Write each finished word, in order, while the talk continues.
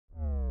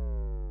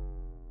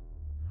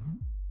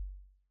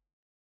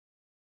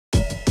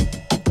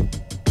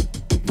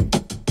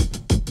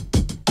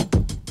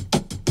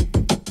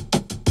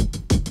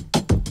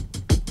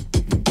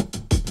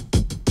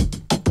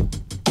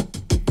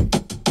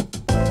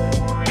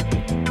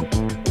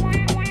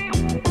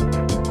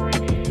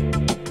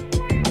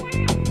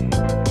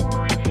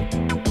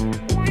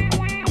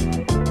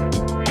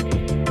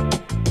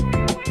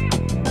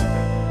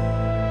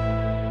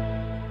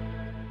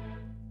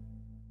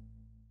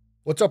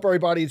What's up,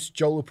 everybody? It's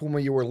Joe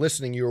Puma. You were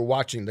listening. You were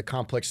watching the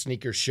Complex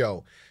Sneakers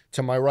Show.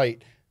 To my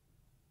right,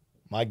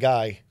 my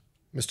guy,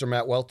 Mr.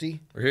 Matt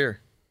Welty. We're here.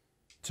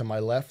 To my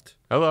left.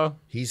 Hello.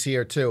 He's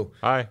here, too.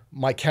 Hi.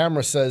 My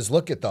camera says,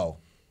 look it, though.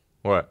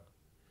 What?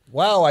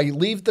 Wow, I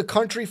leave the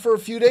country for a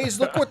few days.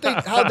 Look what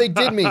how they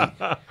did me.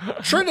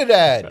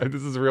 Trinidad.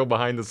 This is real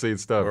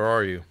behind-the-scenes stuff. Where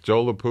are you?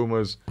 Joe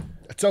Puma's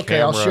It's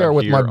okay. I'll share it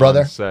with my brother.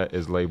 On set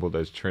is labeled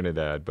as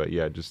Trinidad, but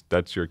yeah, just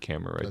that's your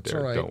camera right That's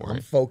there. all right. Don't worry.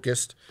 I'm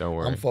focused. Don't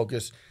worry. I'm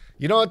focused.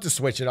 You don't have to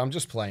switch it. I'm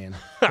just playing.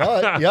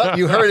 But yeah,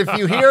 you heard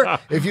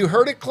if you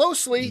heard it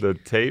closely. The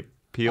tape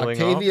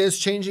peeling Octavia off. is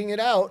changing it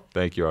out.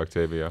 Thank you,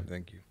 Octavia.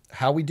 Thank you.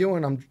 How we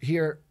doing? I'm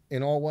here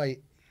in all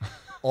white,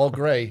 all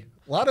gray.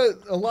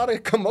 A lot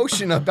of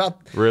commotion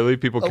about. Really?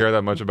 People care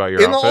that much about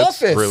your in outfits?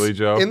 The office. Really,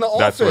 Joe? In the office.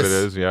 That's what it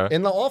is, yeah?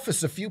 In the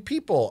office, a few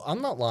people. I'm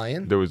not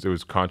lying. There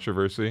was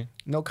controversy?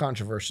 No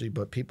controversy,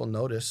 but people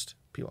noticed.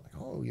 People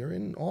like, oh, you're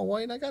in all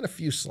white? I got a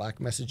few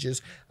Slack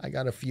messages. I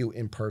got a few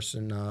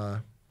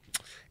in-person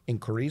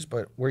inquiries,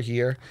 but we're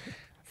here.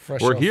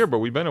 We're here, but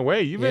we've been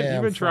away. You've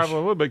been traveling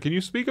a little bit. Can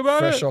you speak about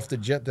it? Fresh off the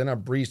jet, then I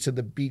breezed to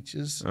the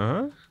beaches.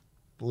 Uh-huh.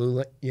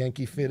 Blue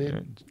Yankee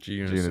fitted.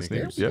 Gina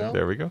sneakers. Yeah,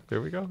 there we go.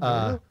 There we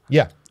go.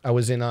 Yeah, I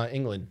was in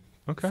England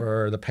okay.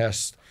 for the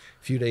past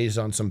few days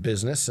on some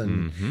business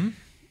and,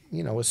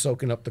 was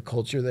soaking up the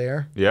culture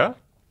there. Yeah?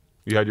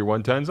 You had your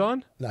 110s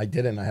on? I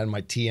didn't. I had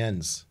my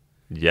TNs.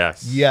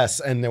 Yes.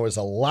 Yes, and there was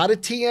a lot of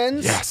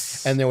TNs.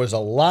 Yes. And there was a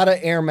lot of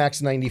Air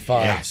Max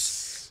 95s.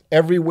 Yes.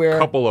 Everywhere. A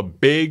couple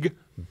of big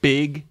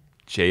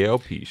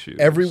JLP shoes.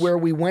 Everywhere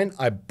we went,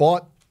 I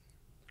bought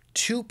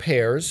 2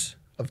 pairs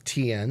of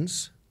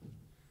TNs.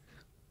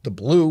 The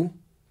blue,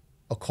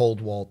 a cold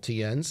wall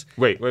TNs.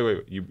 Wait.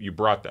 You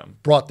brought them.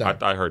 Brought them.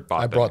 I heard bought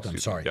them. I brought them.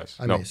 Sorry. Yes.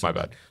 I No, my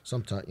bad.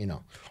 Sometimes,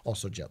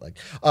 also jet lag.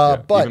 Yeah,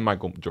 but even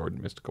Michael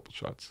Jordan missed a couple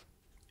shots.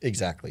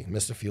 Exactly.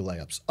 Missed a few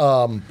layups.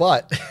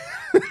 But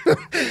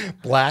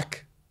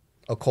black,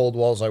 a cold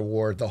walls I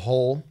wore the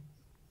whole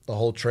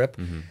trip.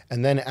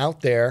 And then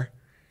out there,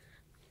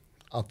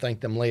 I'll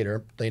thank them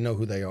later. They know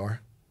who they are.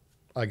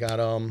 I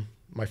got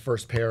my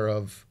first pair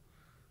of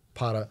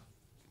Pata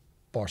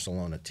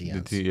Barcelona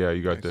TNs. Yeah,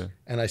 you got the.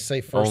 And I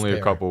say first only pair.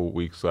 a couple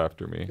weeks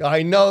after me.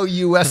 I know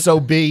you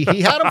SOB.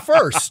 He had them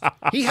first.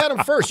 He had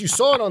them first. You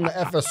saw it on the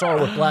FSR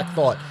with Black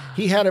Thought.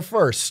 He had it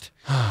first.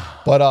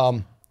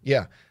 But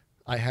yeah,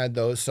 I had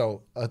those.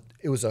 So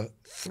it was a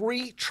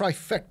 3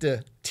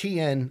 trifecta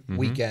TN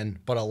weekend,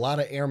 but a lot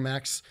of Air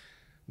Max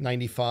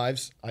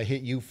 95s. I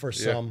hit you for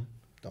some.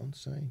 Don't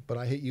say, but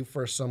I hit you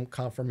for some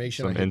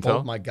confirmation. Some I hit intel?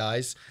 both my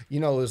guys.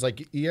 It was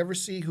like, you ever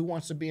see Who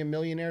Wants to Be a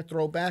Millionaire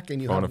throwback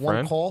and you Phone have a one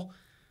friend? call?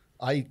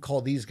 I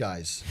call these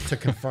guys to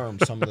confirm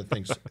some of the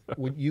things.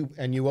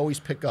 You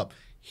always pick up.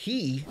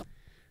 He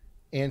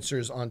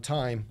answers on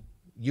time.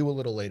 You a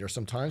little later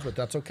sometimes, but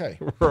that's okay.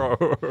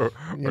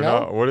 We're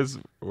not always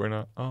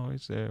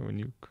there when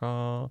you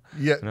call.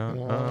 Yeah.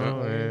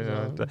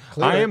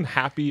 I am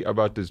happy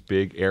about this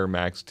big Air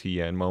Max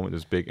TN moment,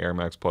 this big Air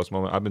Max Plus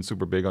moment. I've been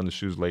super big on the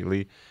shoes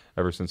lately,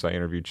 ever since I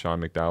interviewed Sean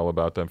McDowell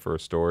about them for a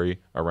story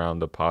around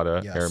the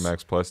Pata Air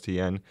Max Plus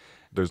TN.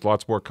 There's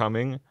lots more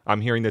coming.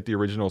 I'm hearing that the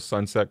original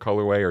Sunset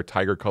colorway or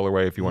Tiger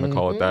colorway, if you want to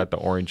call it that, the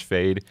orange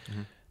fade,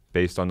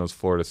 based on those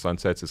Florida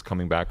sunsets, is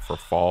coming back for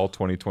fall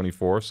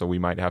 2024. So we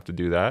might have to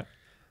do that.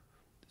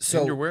 So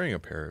and you're wearing a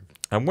pair of.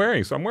 I'm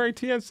wearing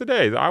TNs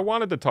today. I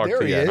wanted to talk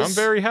TN. I'm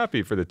very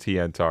happy for the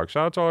TN talk.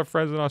 Shout out to all our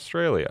friends in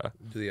Australia.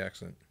 Do the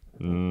accent.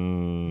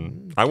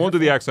 I won't do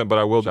the accent, but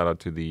I will shout out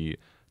to the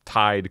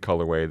Tide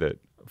colorway that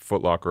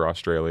Foot Locker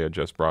Australia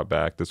just brought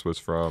back. This was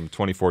from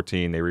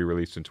 2014. They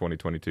re-released in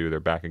 2022.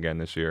 They're back again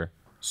this year.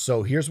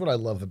 So here's what I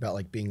love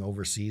about being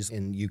overseas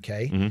in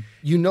UK.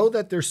 You know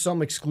that there's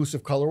some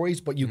exclusive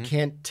colorways, but you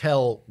can't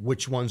tell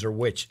which ones are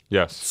which.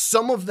 Yes.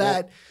 Some of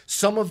that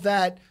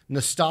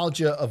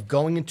nostalgia of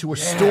going into a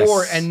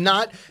store and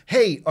not,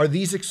 hey, are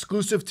these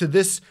exclusive to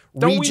this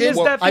region? We miss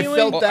that I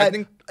feeling? felt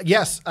that.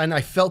 Yes, and I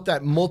felt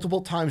that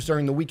multiple times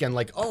during the weekend.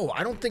 Like, oh,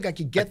 I don't think I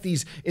could get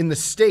these in the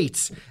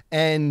States,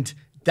 and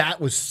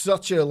that was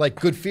such a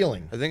good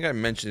feeling. I think I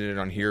mentioned it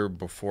on here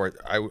before.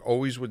 I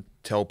always would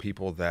tell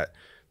people that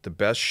the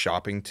best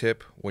shopping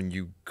tip when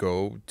you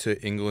go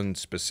to England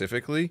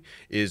specifically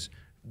is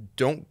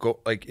don't go,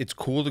 it's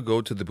cool to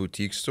go to the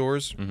boutique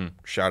stores.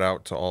 Shout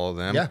out to all of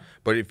them. Yeah.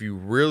 But if you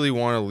really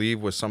want to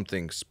leave with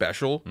something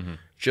special,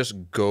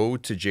 just go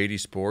to JD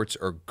Sports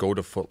or go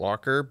to Foot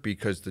Locker,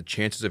 because the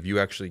chances of you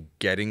actually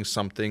getting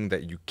something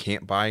that you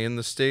can't buy in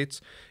the States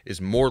is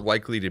more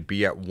likely to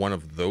be at one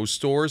of those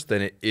stores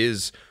than it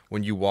is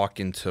when you walk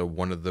into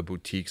one of the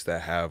boutiques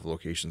that have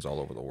locations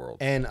all over the world.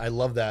 And I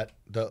love that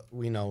the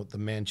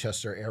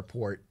Manchester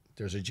airport,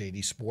 there's a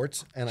JD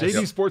Sports. And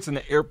JD Sports in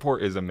the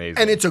airport is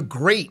amazing. And it's a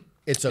great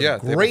they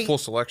have a full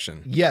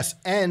selection. Yes,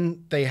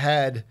 and they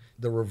had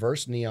the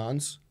reverse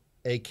neons,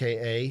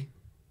 aka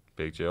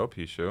big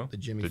JLP shoe. The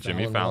Jimmy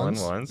Fallon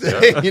ones. ones.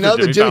 Yeah. You know,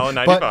 the Jimmy Fallon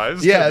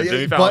 95s. Yeah, the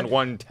Jimmy Fallon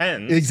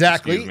 110s.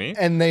 Exactly. Excuse me.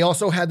 And they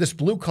also had this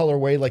blue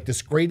colorway, like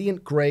this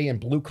gradient gray and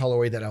blue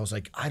colorway that I was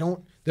like, I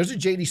don't There's a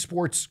JD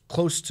Sports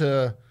close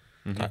to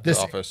this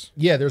office.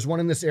 Yeah, there's one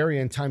in this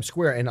area in Times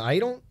Square, and I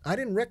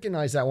didn't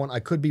recognize that one. I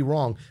could be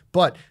wrong,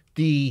 but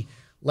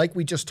like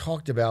we just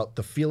talked about,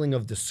 the feeling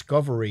of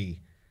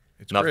discovery.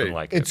 It's Nothing great.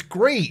 like It's it.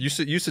 great.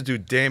 Used to do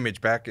damage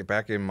back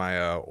in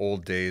my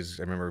old days.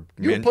 I remember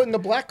You were putting the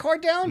black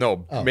card down?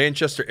 No,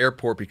 Manchester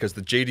Airport, because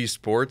the JD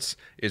Sports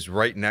is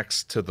right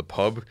next to the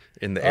pub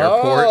in the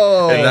airport.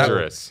 Oh. And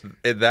Dangerous.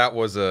 That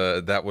was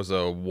a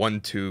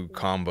 1-2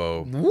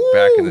 combo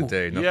back in the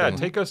day. Yeah,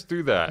 take us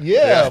through that.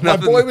 Yeah, my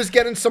boy was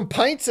getting some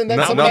pints and then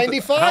some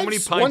 95s. How many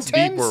pints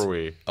 110s? deep were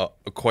we?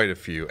 Quite a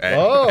few.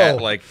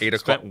 At like 8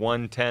 o'clock. Spent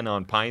 110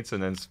 on pints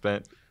and then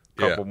spent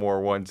a couple more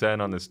 110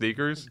 on the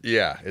sneakers.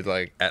 Yeah, it's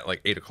like at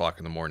like 8 o'clock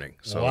in the morning.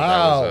 So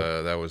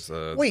Wow. that was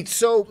Wait,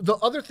 so the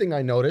other thing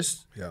I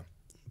noticed, yeah.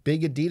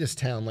 big Adidas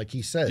town, like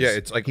he says. Yeah,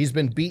 it's like- he's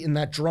been beating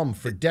that drum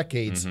for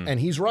decades, and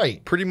he's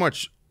right. Pretty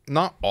much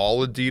not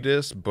all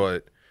Adidas,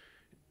 but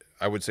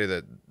I would say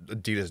that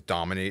Adidas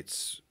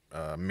dominates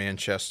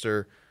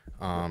Manchester.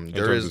 In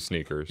terms of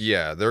sneakers.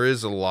 Yeah, there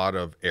is a lot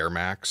of Air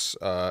Max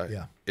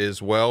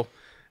as well.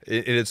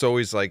 It's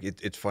always like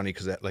it's funny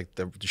because like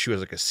the shoe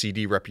has like a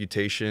seedy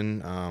reputation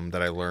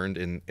that I learned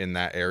in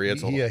that area.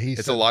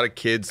 It's a lot of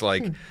kids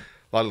like a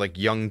lot of like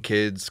young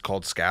kids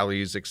called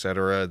scallies,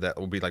 etc. that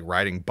will be like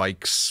riding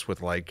bikes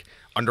with like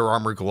Under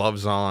Armour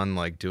gloves on,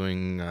 like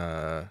doing.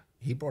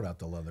 He brought out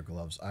the leather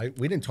gloves.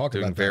 We didn't talk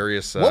Doing about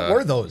various. that. What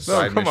were those?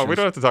 No, come on, we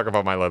don't have to talk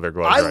about my leather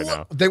gloves right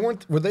now. They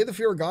weren't. Were they the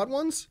Fear of God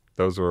ones?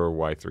 Those were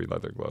Y3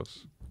 leather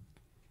gloves.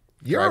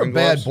 You're Driving a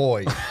bad gloves?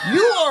 boy.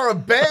 You are a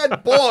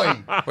bad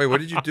boy. Wait,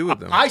 what did you do with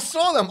them? I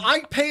saw them.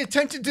 I pay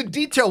attention to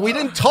detail. We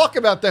didn't talk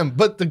about them,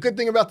 but the good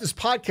thing about this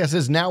podcast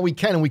is now we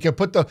can, and we can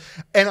put the.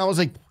 And I was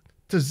like,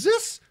 does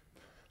this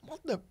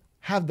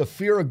have the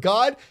Fear of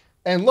God?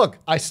 And look,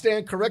 I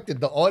stand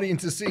corrected. The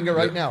audience is seeing it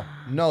right now.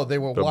 No, they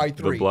were Y3.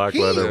 The black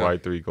leather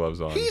Y3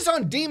 gloves on. He's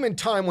on demon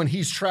time when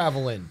he's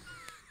traveling.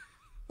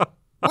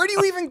 Where do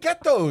you even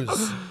get those?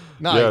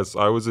 No, Yes,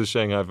 I was at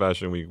Shanghai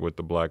Fashion Week with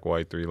the black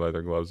Y3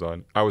 leather gloves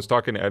on. I was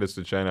talking to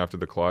Edison Chen after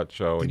the Clot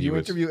show. Did and you he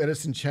was, interview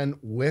Edison Chen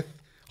with?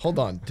 Hold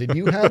on. Did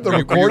you have the Were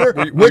you- recorder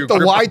were you with the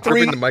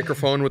gripping Y3 the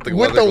microphone with the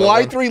with leather the glove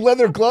on? Y3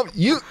 leather glove?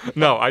 You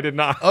No, I did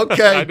not.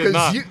 okay? I did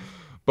not. You,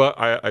 But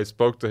I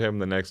spoke to him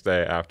the next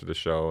day after the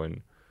show,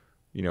 and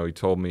he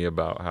told me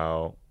about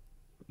how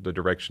the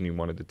direction he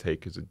wanted to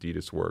take his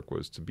Adidas work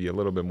was to be a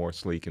little bit more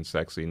sleek and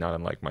sexy, not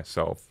unlike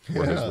myself,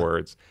 were his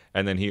words.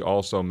 And then he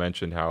also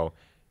mentioned how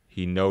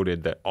he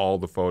noted that all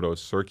the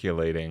photos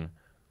circulating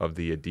of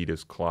the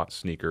Adidas clot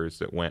sneakers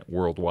that went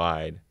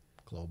worldwide,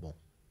 global.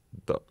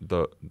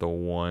 the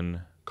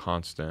one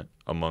constant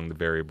among the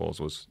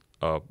variables was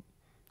a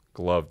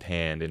gloved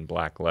hand in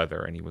black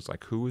leather. And he was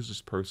like, who is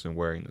this person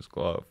wearing this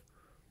glove?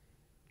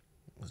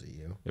 Was it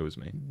you? It was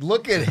me.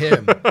 Look at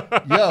him,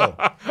 yo.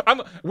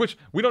 Which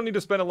we don't need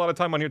to spend a lot of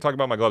time on here talking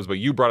about my gloves, but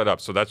you brought it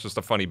up, so that's just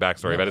a funny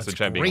backstory of Edison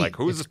Chen being like,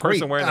 "Who's this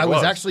person wearing the I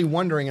gloves?" was actually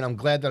wondering, and I'm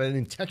glad that I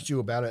didn't text you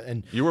about it.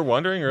 And You were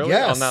wondering really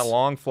Yes. on that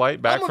long flight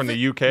back from the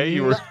UK.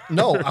 You were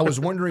no, I was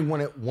wondering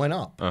when it went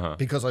up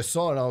because I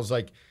saw it. and I was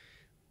like,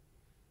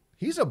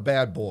 he's a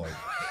bad boy.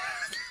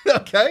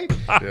 Okay.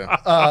 Yeah.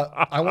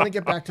 I want to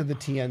get back to the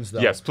TNs though.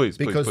 Yes, please,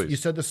 because please. you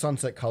said the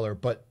sunset color,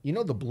 but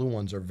the blue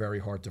ones are very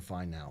hard to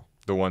find now.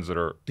 the ones that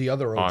are The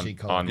other OG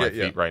color. on my Yeah,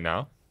 yeah. feet right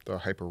now. The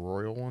Hyper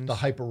Royal ones. The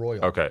Hyper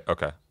Royal. Okay.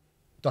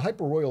 The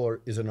Hyper Royal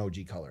is an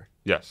OG color,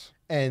 Yes,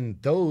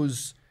 and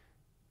those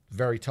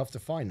very tough to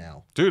find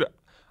now. dude.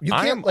 You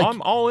can't, like-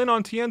 I'm all in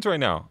on TNs right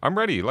now. I'm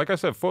ready. Like I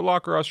said, Foot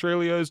Locker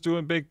Australia is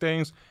doing big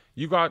things.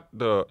 You got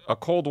the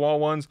cold wall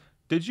ones.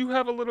 Did you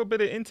have a little bit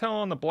of intel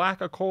on the black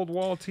cold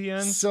wall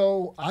TNs?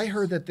 So I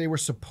heard that they were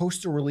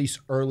supposed to release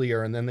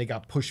earlier, and then they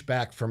got pushed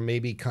back from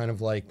maybe kind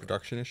of like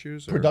production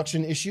issues. Or?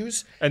 production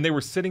issues. And they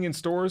were sitting in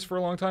stores for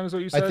a long time, is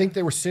what you said? I think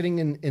they were sitting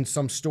in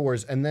some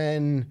stores, and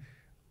then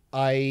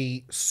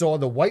I saw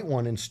the white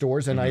one in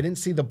stores, and I didn't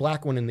see the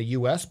black one in the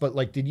U.S. But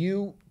like, did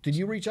you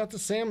reach out to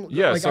Sam?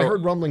 Yeah, like so- I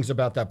heard rumblings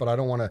about that, but I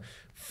don't want to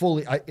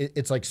fully.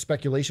 It's like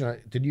speculation.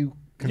 Did you?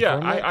 Yeah,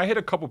 confirm that? I hit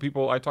a couple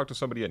people. I talked to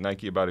somebody at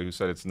Nike about it who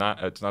said it's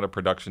not a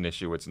production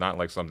issue. It's not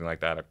like something like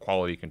that, a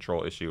quality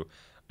control issue.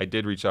 I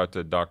did reach out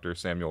to Dr.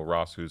 Samuel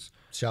Ross, who's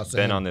Shouts to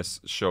been him. on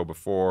this show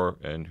before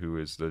and who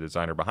is the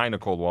designer behind the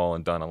Cold Wall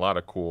and done a lot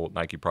of cool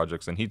Nike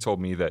projects. And he told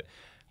me that,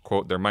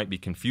 quote, there might be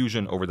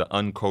confusion over the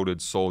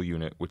uncoated sole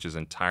unit, which is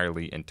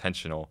entirely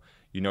intentional.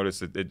 You notice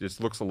that it just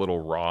looks a little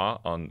raw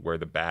on where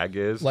the bag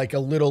is. Like a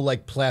little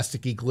like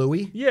plasticky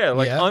gluey. Yeah,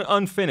 like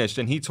unfinished.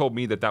 And he told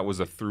me that was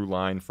a through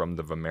line from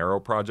the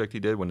Vomero project he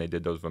did when they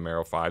did those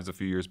Vomero 5s a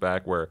few years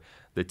back, where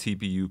the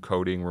TPU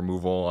coating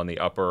removal on the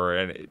upper,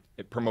 and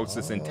it promotes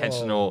this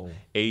intentional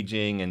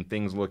aging and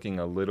things looking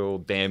a little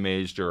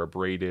damaged or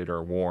abraded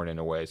or worn in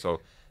a way. So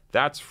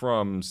that's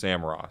from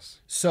Sam Ross.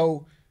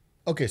 So,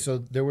 okay, so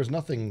there was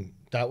nothing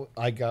that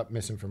I got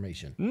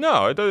misinformation.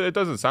 No, it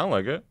doesn't sound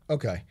like it.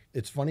 Okay,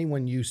 it's funny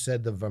when you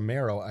said the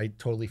Vomero, I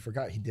totally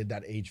forgot he did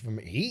that age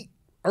Vomero.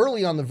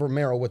 early on the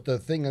Vomero with the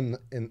thing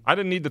in. I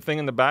didn't need the thing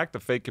in the back, the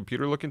fake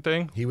computer-looking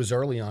thing. He was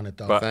early on it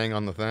though. But- Thing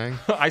on the thing.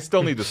 I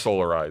still need the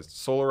solarized.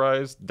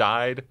 Solarized,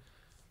 dyed,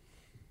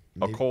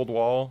 a cold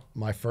wall.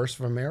 My first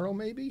Vomero,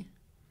 maybe.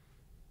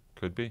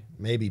 Could be.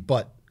 Maybe,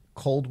 but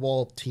cold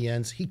wall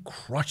TNs, he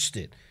crushed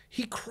it.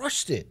 He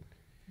crushed it.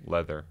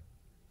 Leather.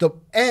 The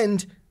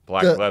end.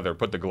 Black leather.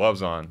 Put the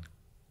gloves on.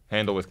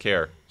 Handle with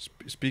care.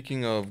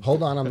 Speaking of,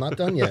 Hold on, I'm not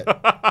done yet.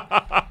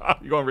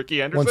 You going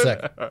Ricky Anderson? 1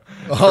 sec.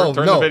 Oh,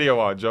 Turn no. the video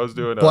on. Joe's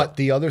doing it. But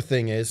the other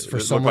thing is, for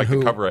It someone looked like who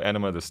the cover of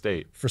Enema of the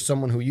State. for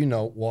someone who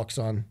walks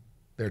on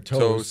their toes,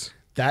 Toes.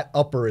 that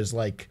upper is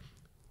like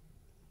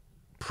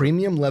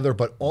premium leather,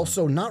 but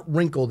also not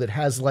wrinkled. It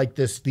has like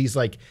these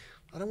like,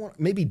 I don't want,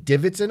 maybe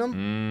divots in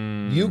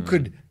them. You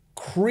could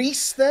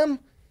crease them.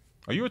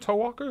 Are you a toe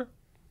walker?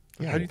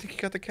 how do you think he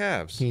got the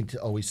calves? He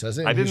always says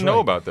it. I and he's didn't know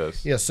right. about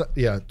this.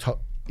 Yeah,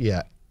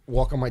 yeah,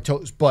 walk on my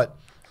toes, but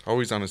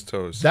Always on his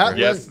toes. that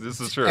Yes, this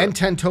is true. and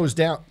 10 toes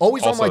down.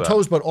 Always Also on my that.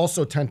 toes, but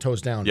also 10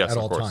 toes down Yes, at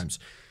of all course. times.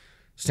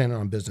 Standing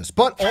on business,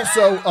 but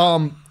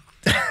also,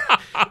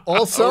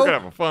 also, We're gonna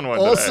have a fun one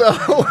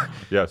also,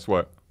 Yes,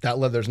 what? that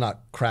leather's not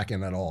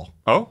cracking at all.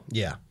 Oh?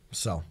 Yeah,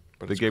 so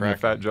But They it's gave me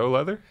cracking. Fat Joe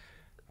leather?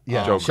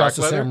 yeah. Joe Shouts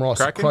to crack Sam leather? Ross,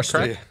 Cracking? crushed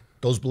Crack? it.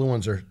 Those blue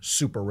ones are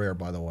super rare,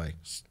 by the way.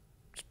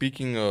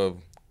 Speaking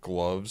of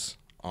gloves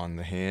on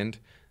the hand,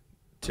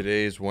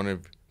 today is one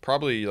of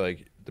probably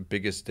like the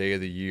biggest day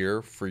of the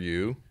year for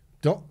you.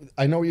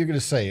 I know what you're gonna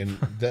say, and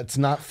that's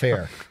not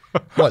fair.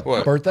 What?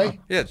 Birthday?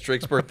 Yeah, it's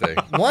Drake's birthday.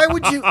 Why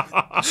would you?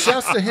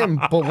 Shouts to him,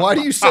 but why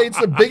do you say it's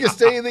the biggest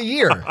day of the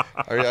year?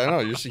 I know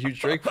you're just a huge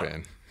Drake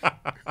fan.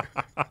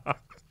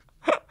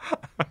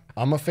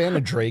 I'm a fan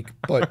of Drake,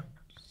 but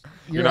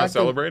You're not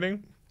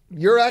celebrating?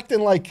 You're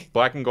acting like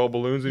Black and gold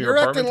balloons in your you're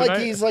acting apartment like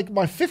tonight? he's like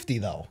my 50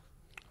 though.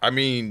 I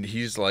mean,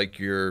 he's like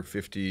your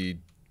 50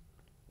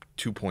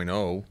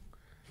 2.0.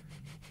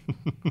 I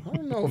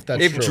don't know if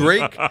that's If true.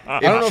 Drake, I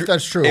don't know if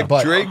that's true. If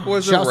but Drake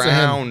was shouts to him.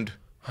 around,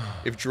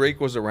 if Drake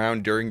was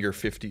around during your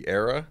 50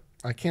 era,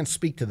 I can't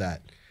speak to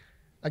that.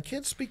 But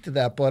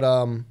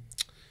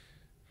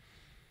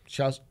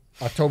shouts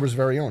October's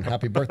very own.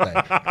 Happy birthday.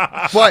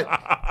 But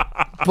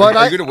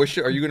are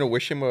you gonna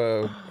wish him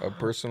a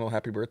personal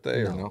happy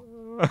birthday or no?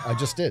 I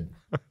just did.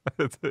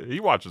 He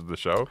watches the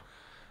show.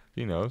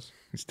 He knows.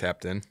 He's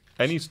tapped in.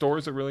 Any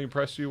stores that really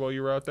impressed you while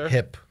you were out there?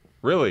 Hip.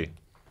 Really?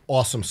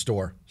 Awesome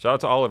store. Shout out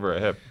to Oliver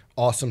at Hip.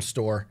 Awesome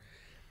store.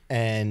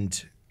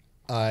 And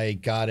I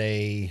got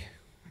a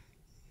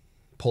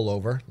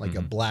pullover, like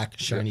a black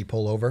shiny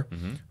pullover.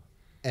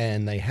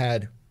 And they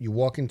had, you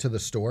walk into the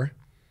store,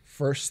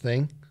 first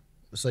thing,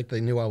 it's like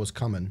they knew I was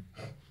coming.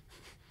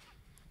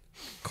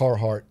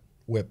 Carhartt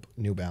Whip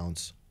New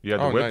Balance. You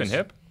had the Oh, whip nice. and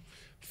hip?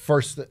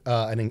 First,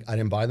 I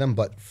didn't buy them,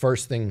 but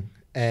first thing,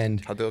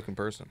 and How'd they look in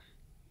person?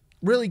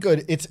 really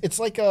good. It's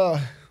like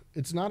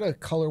it's not a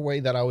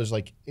colorway that I was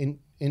like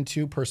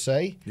into per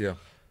se, Yeah.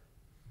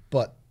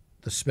 but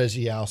the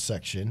special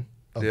section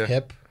of Yeah.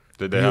 Hip.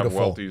 Did they have beautiful.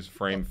 Welty's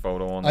framed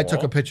photo on the I took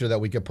wall? a picture that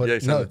we could put. Yeah,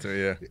 you no, sent it to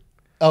me, yeah.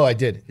 oh, I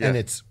did, Yeah. and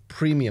it's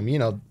premium. You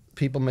know,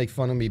 people make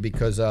fun of me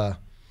because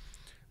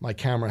my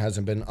camera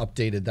hasn't been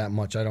updated that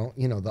much. I don't,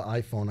 the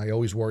iPhone. I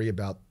always worry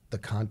about the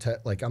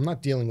contact. Like I'm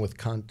not dealing with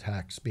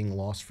contacts being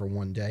lost for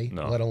one day,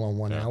 No. let alone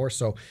 1 Yeah. hour.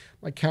 So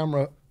my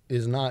camera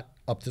is not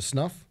up to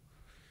snuff.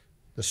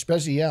 The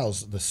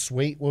specials, the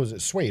suede, what was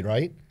it? Suede,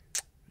 right?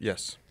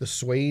 Yes. The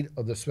suede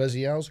of the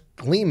specials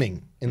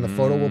gleaming in the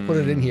photo. We'll put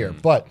it in here.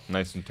 But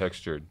Nice and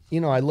textured.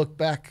 I look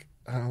back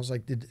and I was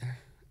like,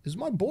 is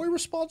my boy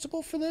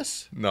responsible for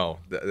this? No.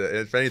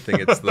 If anything,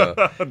 it's the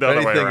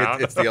other way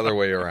around. It's the other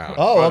way around.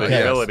 Oh, For the okay.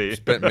 humility.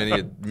 Spent many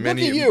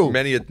at you.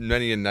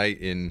 a night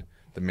in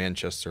the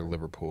Manchester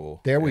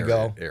Liverpool There we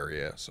go.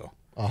 area. So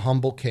A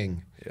humble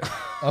king. yeah.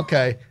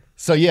 Okay.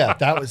 So yeah,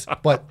 that was,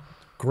 but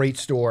great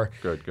store.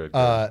 Good.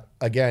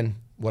 Again,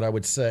 what I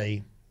would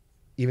say,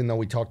 even though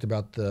we talked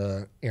about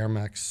the Air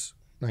Max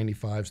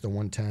 95s, the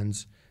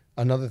 110s,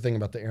 another thing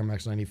about the Air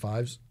Max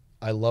 95s,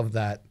 I love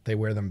that they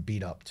wear them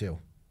beat up too.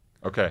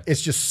 Okay.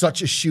 It's just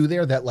such a shoe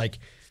there that like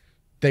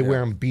they wear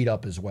them beat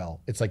up as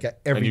well. It's like an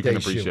And you everyday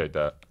can shoe. appreciate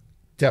that.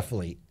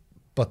 Definitely.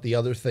 But the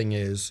other thing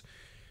is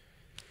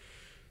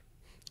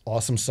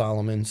awesome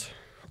Solomons,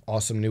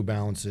 awesome New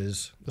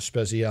Balances. The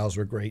Specials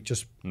were great.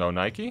 Just No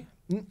Nike?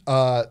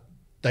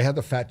 they had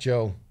the Fat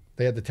Joe,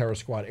 they had the Terror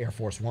Squad Air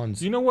Force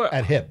Ones. You know what?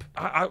 At Hip.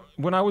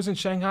 When I was in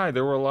Shanghai,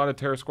 there were a lot of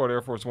Terror Squad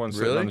Air Force Ones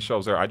sitting Really? on the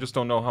shelves there. I just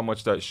don't know how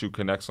much that shoe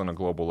connects on a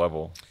global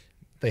level.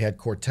 They had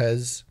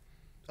Cortez,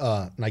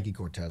 Nike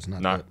Cortez,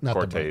 not the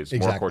Cortez.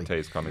 brand. More Exactly.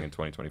 Cortez coming in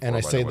 2024. And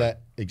I by say the way,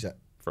 that exact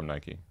from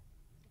Nike.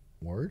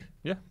 word.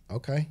 Yeah.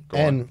 Okay. Go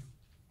and on.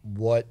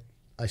 what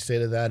I say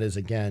to that is,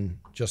 again,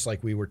 just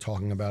like we were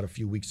talking about a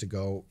few weeks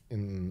ago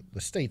in the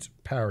States,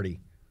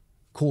 parity,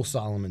 cool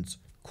Solomons,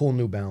 cool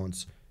New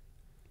Balance,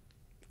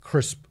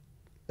 crisp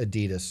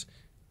Adidas,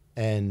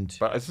 and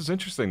But this is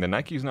interesting. The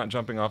Nike's not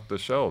jumping off the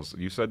shelves.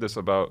 You said this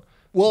about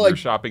Well, you're like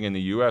shopping in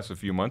the U.S. a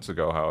few months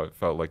ago, how it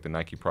felt like the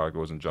Nike product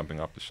wasn't jumping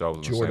off the shelves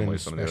in the same Jordan way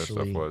some of the other stuff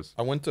especially. was.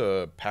 I went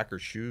to Packer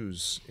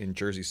Shoes in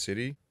Jersey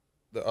City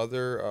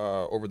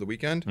over the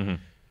weekend,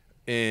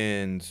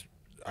 and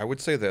I would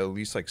say that at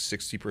least like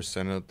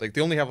 60% of like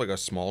they only have like a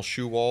small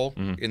shoe wall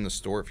in the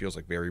store. It feels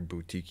like very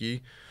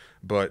boutique-y,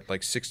 but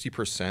like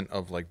 60%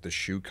 of like the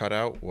shoe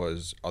cutout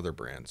was other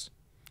brands.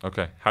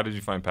 Okay, how did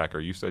you find Packer?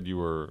 You said you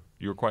were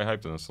quite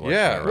hyped in the selection.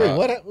 Yeah, right? Wait,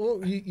 what?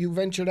 Well, you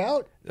ventured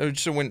out? I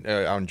just went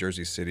out in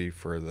Jersey City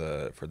for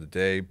the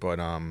day, but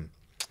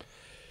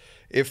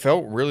it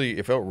felt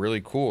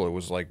really cool. It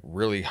was like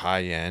really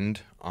high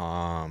end.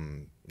 A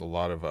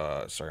lot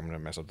of sorry, I'm gonna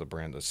mess up the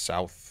brand. The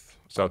South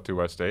 2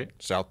 West 8.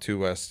 South 2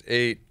 West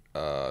 8,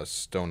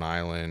 Stone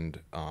Island,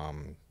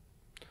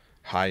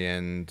 high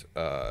end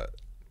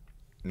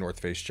North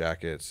Face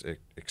jackets,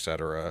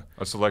 etc.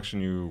 A selection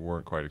you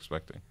weren't quite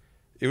expecting.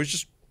 It was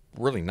just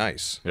really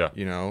nice. Yeah.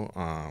 You know,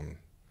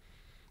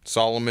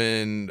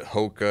 Solomon,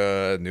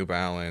 Hoka, New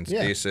Balance,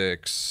 Yeah.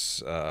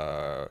 Asics,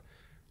 a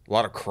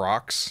lot of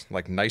Crocs,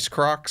 like nice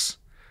Crocs.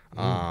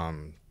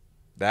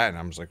 That, and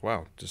I was like,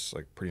 wow, just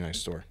like pretty nice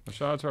store. Well,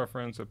 shout out to our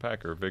friends at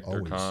Packer, Victor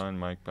Always. Kahn,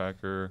 Mike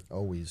Packer,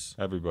 Always.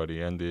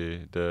 everybody, and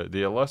the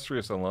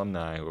illustrious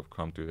alumni who have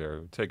come through there. It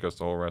would take us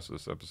the whole rest of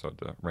this episode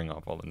to ring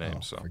off all the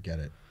names. So Forget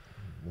it.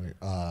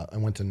 I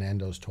went to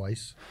Nando's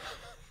twice.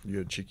 You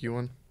had a cheeky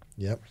one?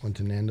 Yep, went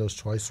to Nando's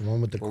twice.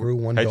 One with the crew,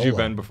 one had you Dolo.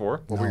 been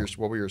before? What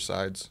were your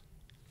sides?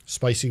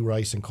 Spicy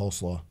rice and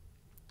coleslaw.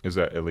 Is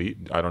that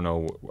elite? I don't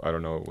know.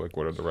 Like,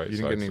 what are the right You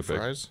didn't get sides any to pick?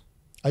 fries?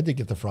 I did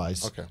get the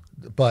fries. Okay.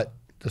 But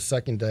the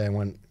second day I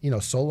went,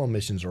 solo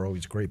missions are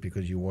always great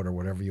because you order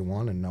whatever you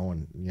want and no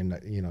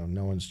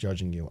one's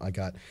judging you. I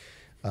got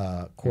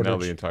quarter Now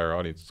the entire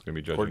audience is going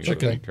to be judging Quarter you. so be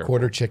chicken, careful.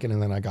 quarter chicken,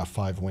 and then I got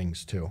 5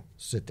 wings too.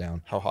 Sit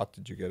down. How hot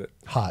did you get it?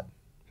 Hot.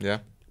 Yeah?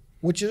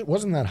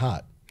 Wasn't that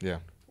hot. Yeah.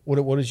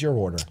 What is your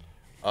order?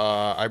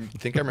 I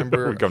think I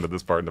remember. We come to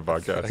this part in the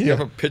podcast. I have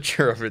a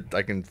picture of it.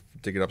 I can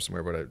dig it up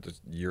somewhere, but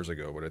just years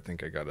ago. But I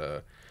think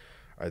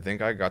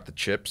I got the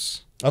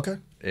chips Okay.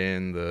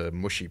 and the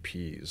mushy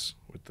peas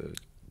with the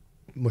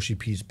Mushy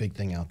peas, big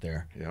thing out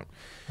there. yeah.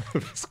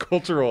 This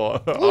cultural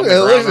on the Yeah,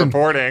 ground listen.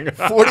 reporting.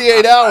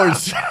 48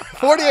 hours.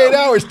 48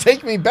 hours.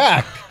 Take me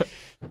back.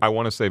 I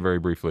want to say very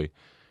briefly,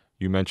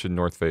 you mentioned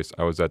North Face.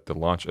 I was at the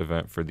launch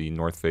event for the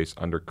North Face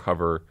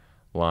Undercover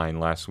line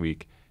last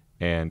week,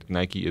 and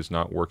Nike is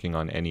not working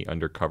on any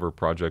undercover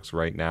projects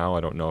right now. I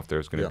don't know if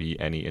there's going to be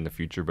any in the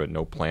future, but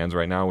no plans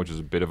right now, which is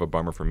a bit of a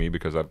bummer for me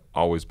because I've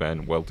always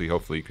been, Welty,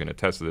 hopefully you can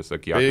attest to this, a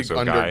Cactus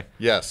guy.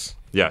 Yes.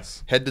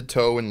 Yes. Head to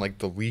toe in like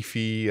the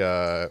leafy.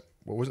 What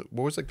was it?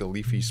 What was like the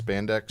leafy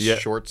spandex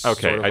shorts?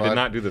 Okay, sort of I did vibe?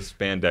 not do the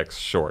spandex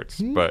shorts,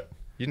 but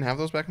You didn't have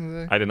those back in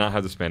the day. I did not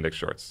have the spandex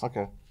shorts.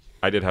 Okay.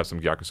 I did have some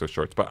Gyakuso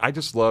shorts, but I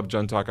just love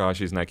Jun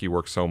Takahashi's Nike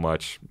work so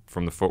much,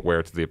 from the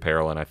footwear to the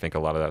apparel, and I think a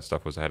lot of that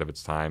stuff was ahead of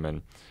its time,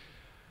 and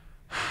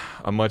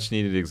a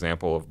much-needed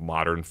example of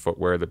modern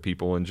footwear that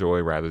people enjoy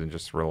rather than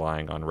just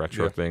relying on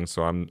retro things.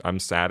 So I'm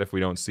sad if we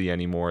don't see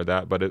any more of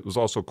that, but it was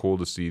also cool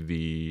to see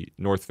the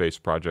North Face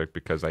project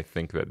because I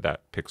think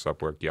that picks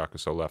up where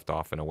Gyakuso left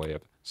off in a way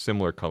of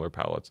similar color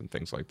palettes and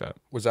things like that.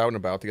 Was out and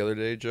about the other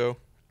day, Joe,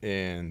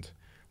 and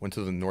went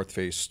to the North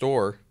Face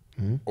store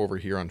over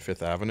here on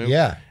Fifth Avenue.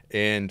 Yeah.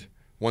 And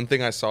one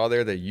thing I saw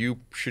there that you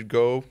should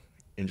go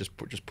and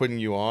just putting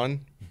you on,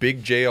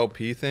 big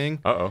JLP thing,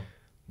 Uh-oh.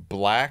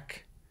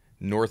 black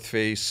North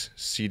Face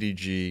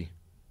CDG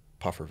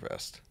puffer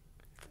vest.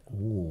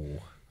 Ooh.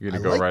 You're going I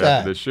to go like right that.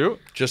 after this shoot?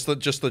 Just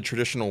the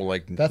traditional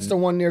like That's the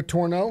one near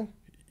Torno?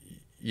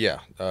 yeah,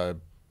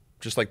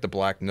 just like the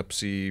black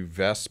Nupsy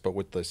vest, but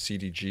with the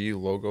CDG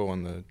logo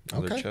on the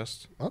other Okay.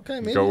 chest. Okay,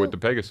 maybe. Go with the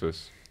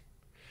Pegasus.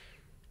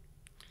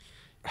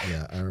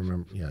 Yeah, I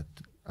remember. Yeah,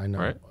 I know.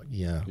 Right?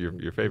 Yeah.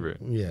 Your favorite.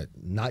 Yeah,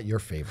 not your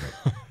favorite.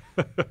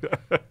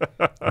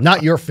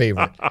 Not your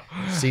favorite.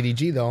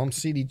 CDG, though. I'm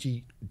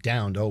CDG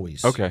downed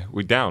always. Okay,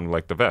 we down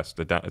like the vest.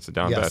 It's a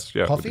down Yes. vest.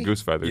 Yeah, with Puffy? the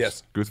goose feathers.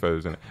 Yes. Goose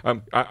feathers in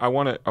it. I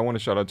want to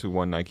shout out to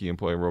one Nike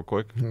employee real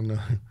quick. No.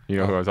 You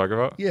know who I'm talking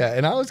about? Yeah,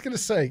 and I was going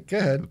to say, go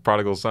ahead.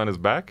 Prodigal son is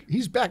back.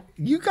 He's back.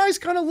 You guys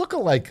kind of look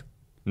alike.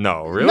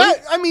 No, really? Not,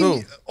 I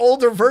mean, Who?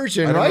 older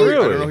version, I don't, right? know, I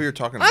Really? don't know who you're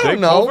talking I about. don't Jake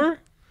know. Pulver?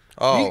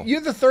 Oh, You're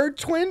the third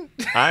twin?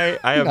 I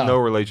have No. no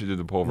relation to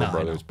the Pulver No, I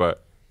brothers, know.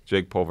 but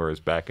Jake Pulver is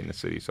back in the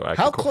city, so act,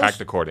 How close- act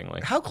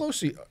accordingly. How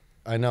close are you?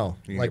 I know.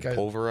 you Like, get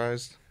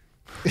pulverized.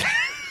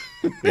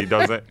 He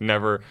doesn't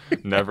never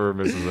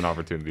misses an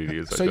opportunity to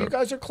use that so you joke.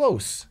 guys are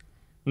close.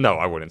 No,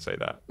 I wouldn't say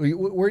that.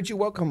 Where'd you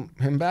welcome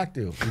him back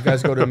to? You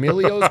guys go to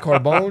Emilio's,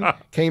 Carbone,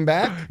 came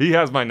back? He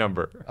has my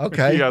number.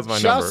 Okay. He has my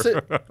Shouts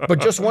number. to- but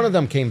just one of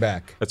them came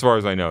back. As far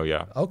as I know,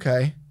 yeah.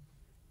 Okay.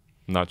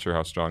 I'm not sure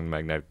how strong the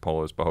magnetic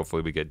pole is, but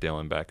hopefully we get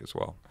Dylan back as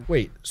well.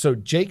 Wait, so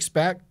Jake's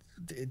back.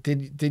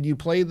 Did you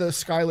play the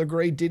Skylar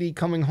Gray Diddy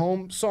Coming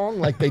Home song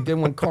like they did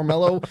when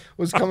Carmelo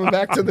was coming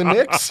back to the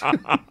Knicks?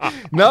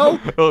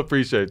 No? We'll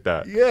appreciate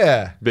that.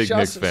 Yeah. Big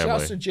Shouts- Knicks family.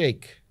 Shouts to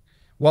Jake.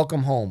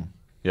 Welcome home.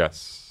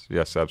 Yes,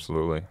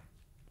 absolutely.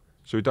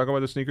 Should we talk about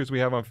the sneakers we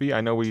have on feet?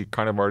 I know we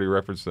kind of already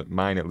referenced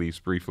mine at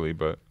least briefly,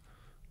 but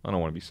I don't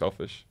want to be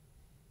selfish.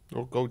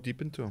 We'll go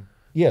deep into them.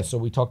 Yeah, so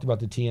we talked about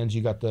the TNs. You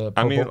got the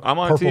purple, I mean, I'm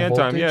on purple TN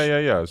time.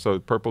 voltage. Yeah. So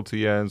purple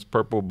TNs,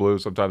 purple blue.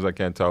 Sometimes I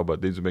can't tell,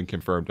 but these have been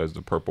confirmed as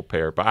the purple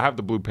pair. But I have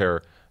the blue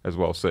pair as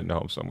well sitting at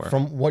home somewhere.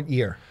 From what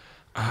year?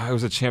 It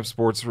was a Champ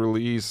Sports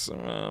release,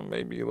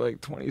 maybe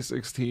like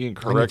 2016.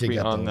 Correct me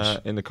on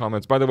that in the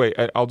comments. By the way,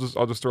 I'll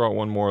just throw out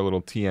one more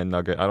little TN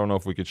nugget. I don't know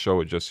if we could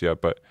show it just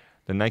yet, but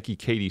the Nike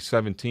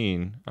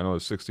KD17, I know the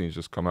 16's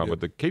just come out, but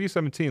the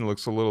KD17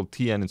 looks a little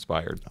TN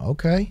inspired.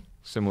 Okay.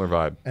 Similar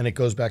vibe. And it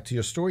goes back to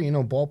your story. You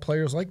know, ball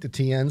players like the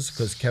TNs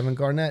because Kevin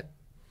Garnett.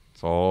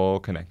 It's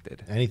all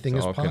connected. Anything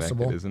is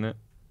possible, isn't it?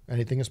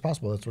 Anything is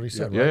possible. That's what he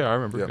said. Yeah, right? yeah, I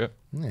remember. Yep.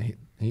 Yeah. Yeah,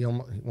 he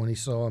almost, when he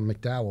saw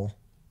McDowell,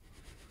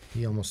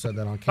 he almost said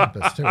that on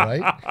campus too,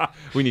 right?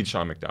 We need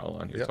Sean McDowell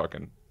on here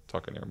talking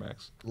Air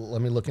Max.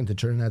 Let me look into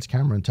Trinidad's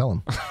camera and tell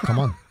him. Come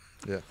on.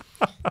 Yeah.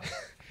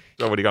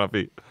 So what do you got on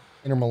feet?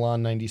 Inter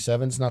Milan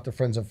 97s, not the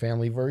Friends and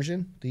Family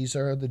version. These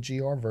are the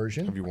GR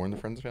version. Have you worn the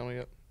Friends and Family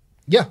yet?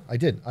 Yeah, I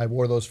did. I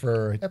wore those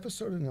for an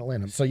episode in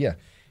Atlanta. So yeah,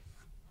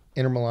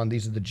 Inter Milan.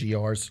 These are the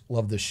GRs.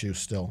 Love this shoe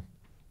still.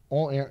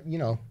 All Air,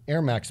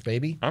 Air Max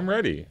baby. I'm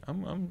ready.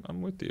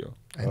 I'm with you.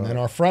 And then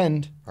our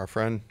friend,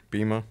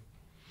 Puma.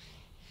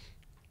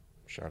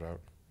 Shout out.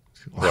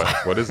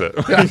 What is it?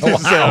 You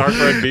said our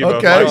friend Bimo.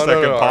 Okay.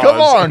 5-second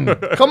No.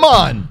 pause. come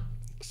on.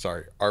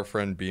 Sorry, our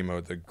friend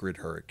Bimo, the Grid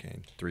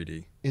Hurricane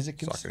 3D. Is it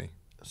Saucony.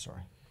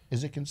 sorry?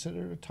 Is it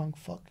considered a tongue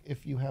fuck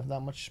if you have that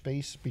much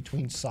space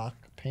between sock,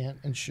 pant,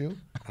 and shoe?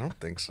 I don't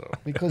think so.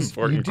 Because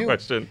Important you do.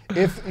 question.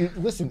 If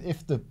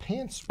the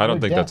pants. I don't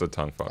were think down- that's a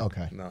tongue fuck.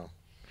 Okay. No.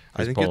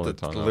 He's I think you pulling have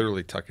the to tongue out.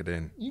 literally tuck it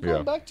in. You going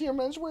Yeah. back to your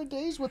menswear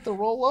days with the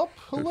roll up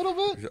a little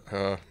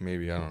bit?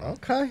 Maybe, I don't know.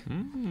 Okay.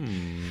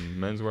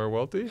 Menswear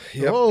Welty?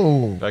 Yep.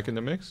 Whoa. Back in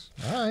the mix?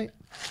 All right.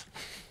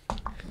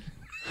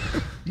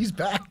 He's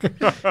back.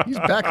 He's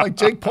back like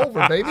Jake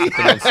Pulver, baby.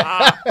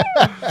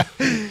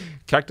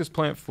 Cactus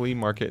Plant Flea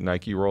Market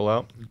Nike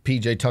rollout.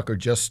 PJ Tucker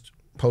just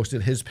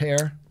posted his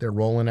pair. They're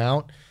rolling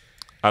out.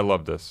 I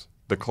love this.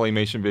 The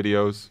claymation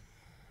videos,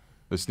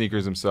 the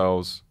sneakers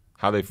themselves,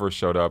 how they first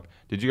showed up.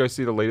 Did you guys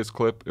see the latest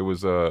clip? It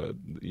was you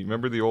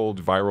remember the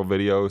old viral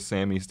video,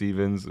 Sammy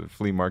Stevens,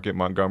 Flea Market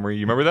Montgomery?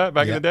 You remember that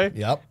back in the day?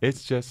 Yep.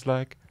 It's just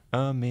like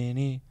a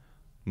mini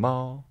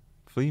mall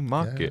flea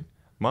market,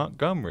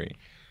 Montgomery.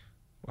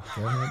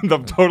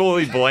 The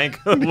totally blank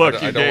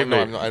look you gave me.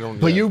 I don't.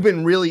 But you've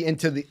been really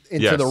into the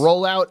Yes.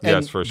 rollout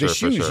and Yes, for sure, the for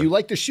shoes. sure. You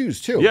like the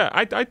shoes too. Yeah,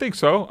 I think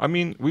so. I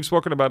mean, we've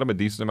spoken about them a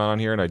decent amount on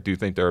here, and I do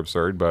think they're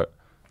absurd, but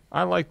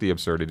I like the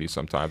absurdity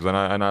sometimes. And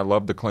I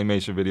love the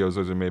claymation videos.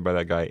 Those are made by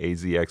that guy,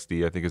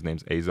 AZXD. I think his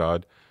name's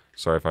Azad.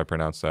 Sorry if I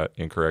pronounced that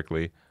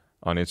incorrectly.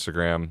 On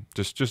Instagram.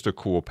 Just a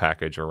cool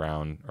package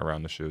around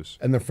the shoes.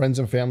 And the friends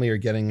and family are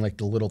getting like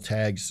the little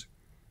tags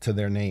to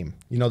their name.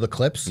 You know the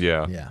clips?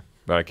 Yeah. Yeah.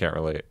 But I can't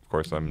relate. Of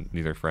course, I'm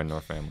neither friend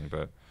nor family,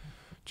 but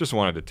just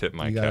wanted to tip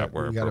my cap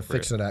where You got to appropriate.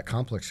 fix it at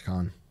Complex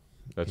Con.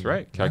 That's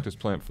right. Cactus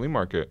Plant Flea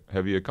Market.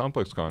 Heavy at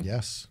Complex Con.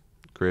 Yes.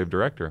 Creative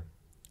director.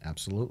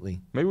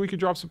 Absolutely. Maybe we could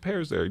drop some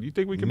pairs there. Do you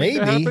think we can Maybe.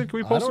 make that happen? Can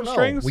we I pull don't some know.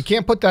 strings? We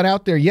can't put that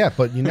out there yet,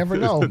 but you never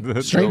know.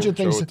 Stranger Show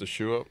things. with the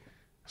shoe up.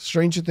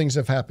 Stranger things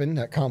have happened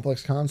at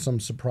Complex Con. Some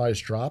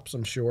surprise drops.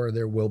 I'm sure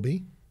there will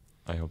be.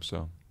 I hope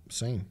so.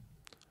 Same.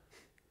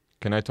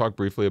 Can I talk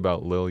briefly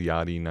about Lil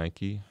Yachty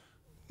Nike?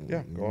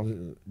 Yeah, go off.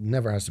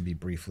 Never has to be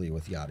briefly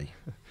with Yachty.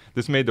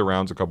 This made the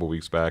rounds a couple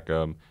weeks back.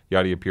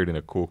 Yachty appeared in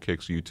a Cool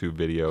Kicks YouTube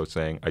video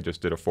saying, I just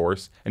did a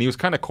force. And he was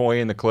kind of coy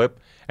in the clip.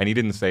 And he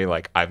didn't say,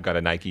 like, I've got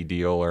a Nike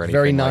deal or anything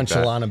Very like that.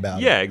 nonchalant about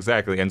it. Yeah,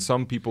 exactly. And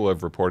some people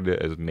have reported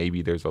it as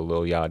maybe there's a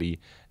Lil Yachty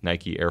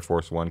Nike Air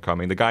Force One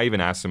coming. The guy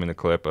even asked him in the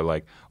clip,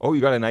 like, oh,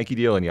 you got a Nike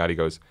deal? And Yachty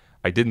goes,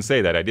 I didn't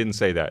say that. I didn't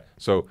say that.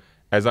 So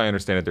as I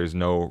understand it, there's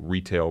no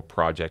retail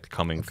project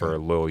coming for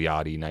Lil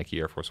Yachty Nike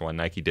Air Force One.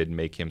 Nike did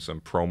make him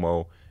some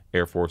promo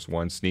Air Force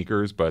One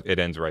sneakers, but it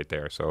ends right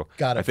there. So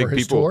Got it I think for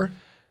his people, tour?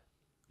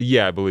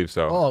 Yeah, I believe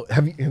so. Oh,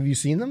 have you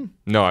seen them?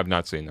 No, I've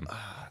not seen them.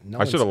 No,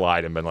 I should have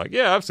lied and been like,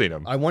 yeah, I've seen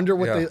them. I wonder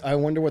what Yeah. I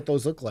wonder what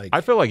those look like.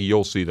 I feel like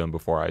you'll see them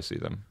before I see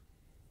them.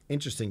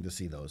 Interesting to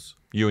see those.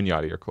 You and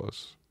Yachty are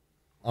close.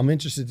 I'm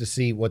interested to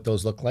see what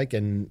those look like.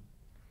 And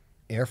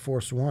Air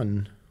Force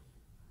One,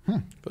 I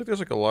feel like there's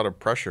like a lot of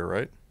pressure,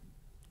 right?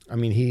 I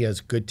mean, he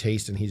has good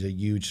taste and he's a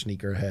huge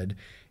sneakerhead.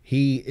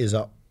 He is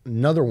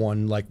another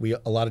one, like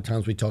a lot of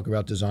times we talk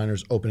about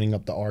designers opening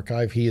up the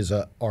archive. He is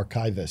a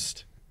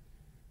archivist.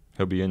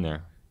 He'll be in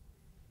there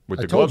with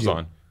I the told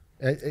gloves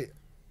you.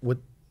 on.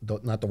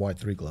 Not the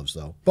Y3 gloves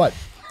though, but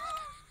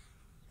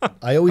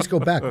I always go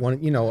back.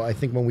 I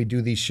think when we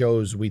do these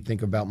shows, we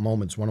think about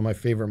moments. One of my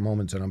favorite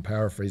moments, and I'm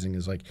paraphrasing,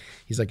 is like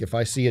he's like, if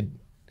I see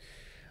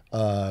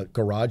a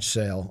garage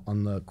sale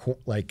on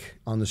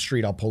the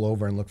street, I'll pull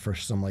over and look for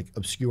some like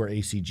obscure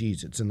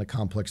ACGs. It's in the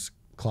Complex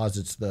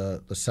closets,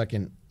 the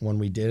second one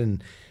we did,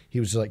 and he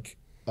was like,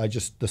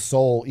 the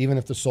sole, even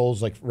if the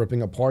sole's like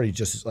ripping apart, he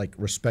just like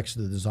respects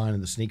the design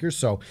of the sneakers.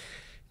 So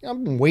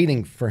I've been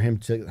waiting for him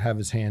to have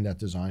his hand at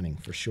designing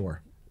for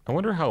sure. I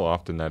wonder how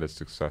often that is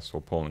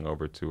successful, pulling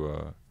over to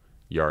a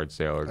yard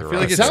sale or garage feel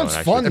like sale it sounds and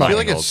actually fun, though. I feel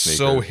like finding it's old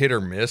so sneakers. hit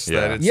or miss Yeah.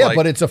 that it's Yeah, like,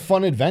 but it's a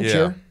fun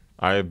adventure.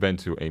 I have been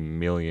to a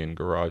million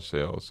garage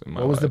sales in my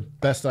What was the life.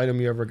 best item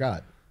you ever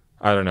got?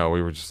 I don't know.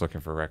 We were just looking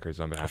for records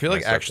on behalf I feel of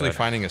like my actually stepdad.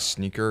 finding a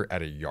sneaker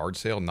at a yard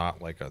sale,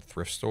 not like a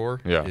thrift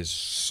store, Yeah. is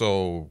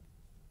so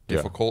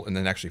difficult. And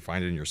then actually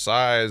find it in your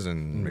size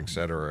and et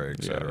cetera,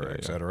 et cetera,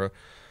 et cetera.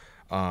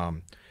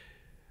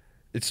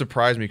 It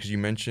surprised me because you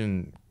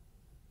mentioned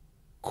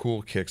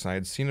cool kicks, and I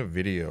had seen a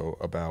video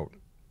about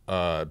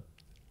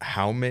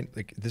how many,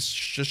 like, this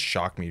just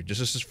shocked me. This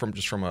is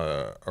from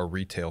a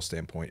retail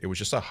standpoint. It was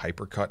just a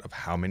hypercut of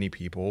how many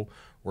people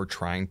were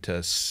trying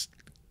to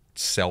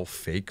sell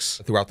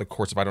fakes throughout the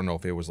course of, I don't know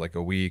if it was like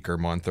a week or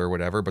month or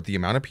whatever, but the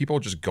amount of people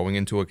just going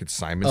into a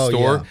consignment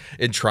store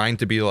and trying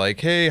to be like,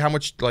 hey, how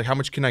much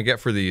can I get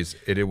for these?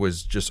 It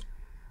was just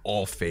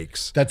all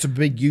fakes. That's a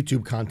big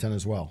YouTube content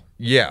as well.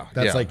 Yeah.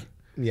 That's like,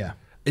 yeah.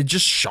 It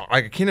just shocked.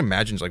 I can't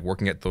imagine like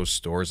working at those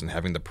stores and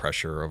having the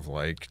pressure of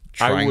like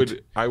trying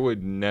I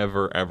would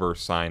never ever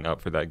sign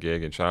up for that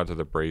gig, and shout out to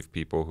the brave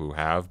people who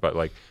have. But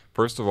like,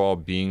 first of all,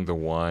 being the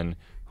one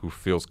who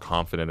feels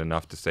confident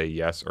enough to say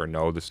yes or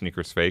no, the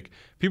sneaker's fake.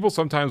 People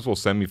sometimes will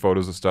send me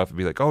photos of stuff and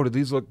be like, oh, do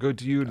these look good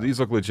to you? Do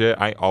these look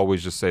legit? I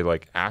always just say,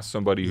 like, ask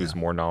somebody who's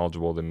more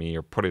knowledgeable than me,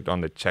 or put it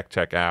on the Check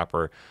app,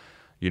 or,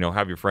 you know,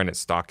 have your friend at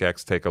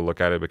StockX take a look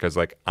at it, because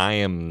like, I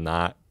am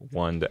not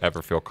one to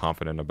ever feel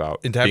confident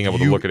about being able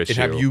to look at a shoe.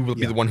 And have you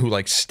be the one who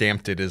like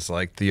stamped it as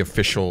like the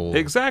official.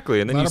 Exactly.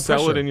 And then you sell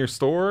pressure. it in your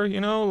store, you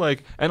know,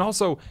 like, and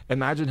also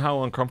imagine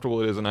how uncomfortable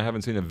it is. And I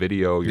haven't seen a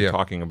video you're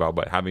talking about,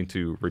 but having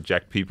to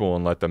reject people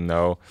and let them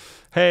know,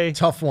 hey,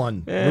 Tough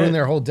one. Ruin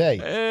their whole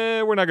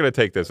day. we're not going to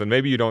take this. And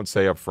maybe you don't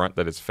say up front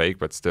that it's fake,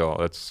 but still,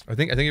 that's. I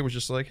think it was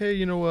just like, hey,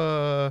 you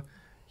know,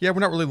 yeah, we're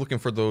not really looking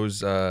for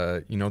those.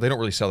 You know, they don't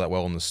really sell that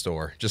well in the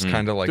store. Just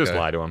kind of like Just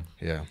lie to them.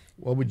 Yeah.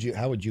 How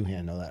would you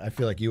handle that? I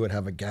feel like you would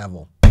have a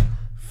gavel.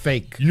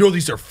 Fake. You know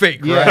these are fake,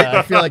 Yeah, right?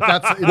 I feel like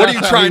that's. What are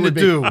you trying to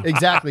do?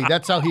 Exactly.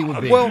 That's how he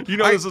would be. Well, You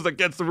know, this is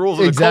against the rules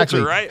of Exactly.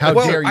 the culture, right? How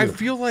dare you? I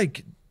feel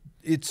like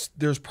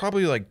there's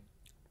probably like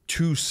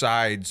two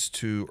sides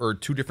to, or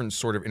two different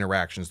sort of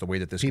interactions, the way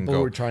that this people can go.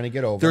 who are trying to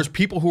get over. There's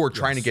people who are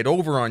trying to get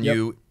over on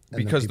you, And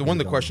then because the people one who of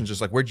the don't. questions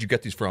is like, where'd you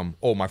get these from?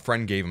 Oh, my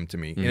friend gave them to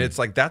me. And it's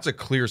like, that's a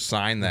clear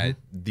sign that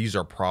these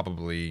are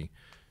probably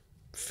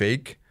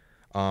fake.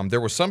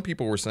 There were some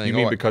people who were saying, You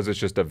mean because it's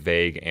just a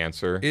vague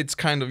answer? it's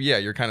kind of, yeah,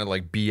 you're kind of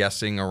like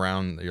BSing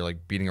around, you're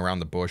like beating around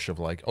the bush of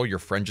like, oh, your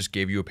friend just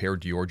gave you a pair of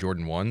Dior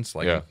Jordan 1s.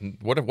 Like, Yeah.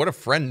 what a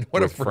friend,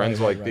 With friends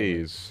like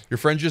these. Your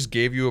friend just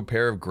gave you a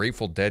pair of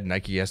Grateful Dead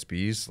Nike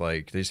SBs.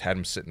 Like, they just had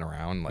them sitting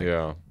around, like,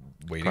 Yeah.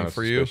 waiting Kinda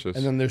for you. suspicious.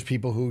 and then there's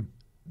people who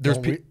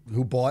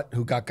who bought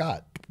who got.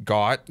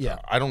 Got. Yeah.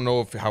 I don't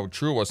know how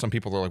true it was. Some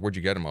people are like, where'd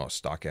you get them? Oh,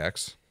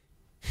 StockX.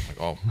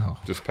 Like, oh, no.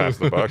 Just pass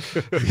the buck.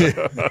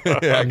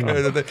 Yeah,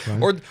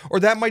 or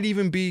that might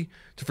even be,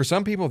 for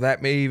some people,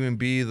 that may even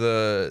be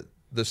the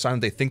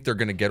sign they think they're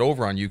going to get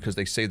over on you, because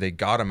they say they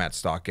got them at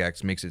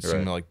StockX, makes it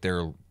seem like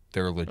they're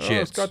legit. Oh,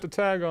 it's got the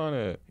tag on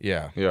it.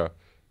 Yeah. Yeah.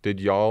 Did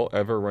y'all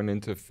ever run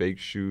into fake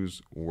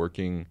shoes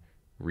working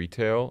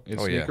retail in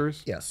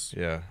sneakers? Yes.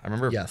 Yeah. I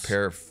remember Yes. a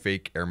pair of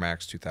fake Air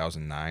Max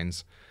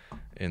 2009s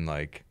in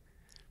like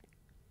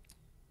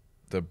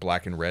the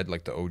black and red,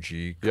 like the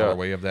OG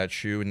colorway of that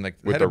shoe, and like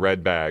With the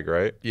red bag,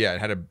 right? Yeah, it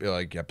had a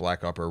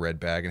black upper, red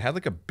bag, and had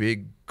like a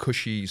big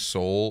cushy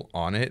sole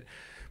on it.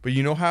 But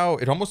you know how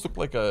it almost looked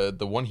like the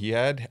one he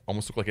had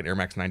almost looked like an Air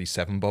Max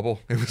 97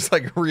 bubble. It was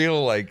like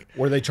real, like,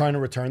 Were they trying to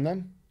return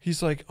them?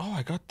 he's like, oh,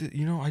 I got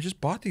I just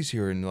bought these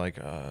here, and like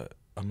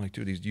I'm like,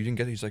 dude, you didn't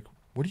get these. He's like,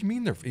 what do you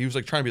mean they're? He was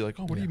like trying to be like,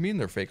 oh, what do you mean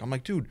they're fake? I'm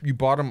like, dude, you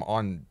bought them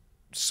on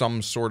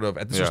some sort of.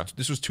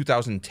 This was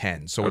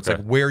 2010, so it's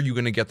like, where are you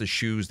gonna get the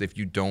shoes if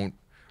you don't?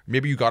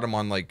 Maybe you got them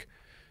on like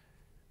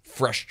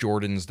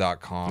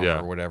freshjordans.com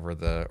or whatever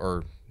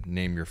or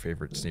name your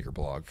favorite sneaker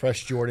blog.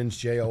 Fresh Jordans,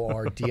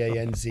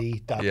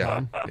 JORDANZ.com.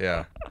 Yeah,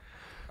 yeah.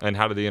 And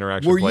how did the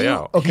interaction play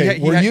out? Okay,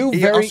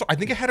 I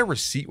think it had a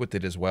receipt with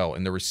it as well,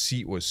 and the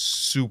receipt was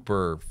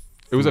super.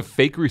 It was a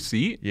fake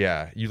receipt?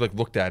 Yeah, you like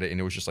looked at it, and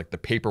it was just like the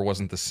paper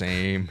wasn't the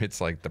same.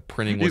 It's like the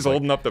printing was. He's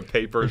holding up the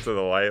paper to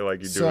the light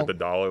like you do with the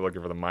dollar,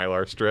 looking for the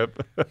Mylar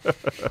strip.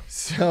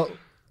 So,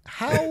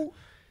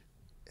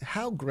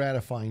 how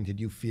gratifying did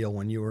you feel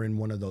when you were in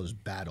one of those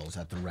battles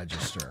at the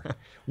register?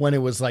 When it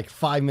was like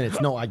 5 minutes,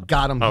 no, I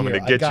got them I'm here,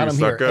 gonna I get got you, them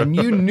here, sucker. and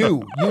you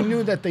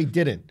knew that they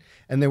didn't,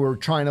 and they were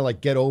trying to like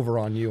get over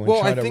on you and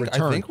try to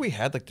return. I think we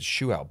had like the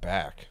shoe out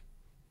back.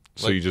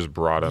 So you just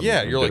brought him.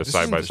 Yeah, and you're did like a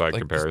side-by-side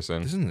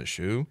comparison. This isn't the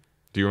shoe.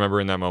 Do you remember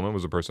in that moment,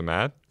 was the person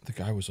mad? The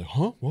guy was like,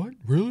 huh? What?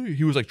 Really?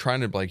 He was like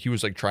trying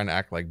to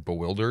act like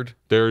bewildered.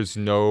 There's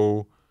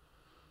no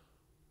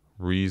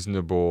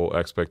reasonable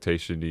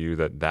expectation to you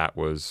that that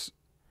was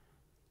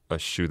a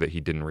shoe that he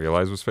didn't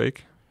realize was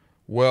fake?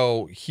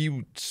 Well,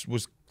 he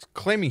was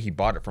claiming he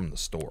bought it from the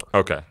store.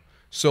 Okay.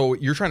 So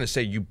you're trying to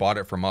say you bought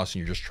it from us and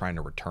you're just trying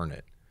to return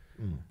it.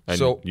 And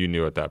So you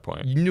knew at that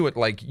point. you knew it,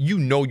 like, you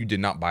did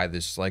not buy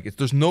this. Like,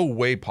 there's no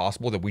way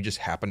possible that we just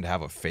happened to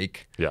have a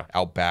fake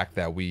out back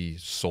that we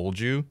sold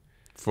you.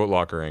 Foot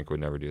Locker Inc. would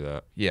never do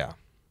that. Yeah.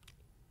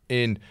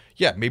 And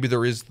yeah, maybe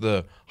there is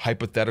the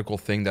hypothetical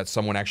thing that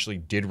someone actually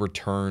did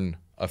return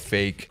a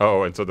fake.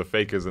 Oh, and so the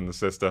fake is in the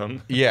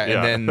system. Yeah,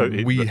 and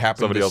then we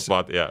happen somebody to else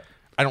bought. Yeah,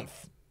 I don't,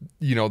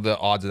 the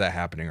odds of that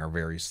happening are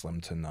very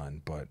slim to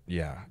none. But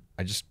yeah,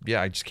 I just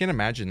can't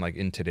imagine, like,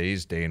 in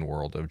today's day and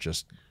world of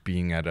just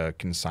being at a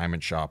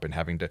consignment shop and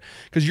having to,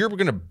 because you're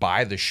going to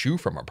buy the shoe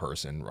from a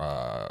person,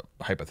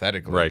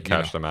 hypothetically. right.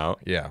 Cash them out.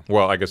 Yeah.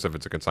 Well, I guess if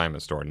it's a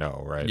consignment store,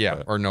 no, right? Yeah,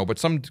 But, or no,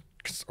 but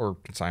or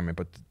consignment,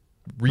 but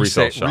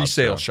Resale resale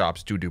shops,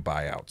 shops do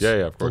buyouts. yeah,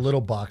 of The course.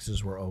 little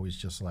boxes were always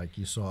just like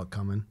you saw it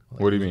coming.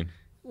 What do you mean?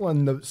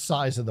 When the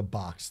size of the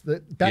box.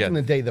 Back in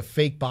the day, the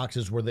fake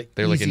boxes were the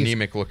They're like easiest.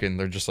 anemic looking.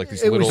 They're just like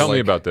these It was- little. Tell me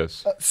like- about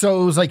this.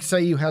 So it was like,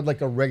 say you had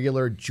like a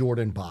regular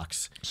Jordan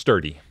box.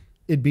 Sturdy,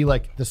 It'd be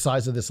like the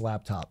size of this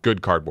laptop.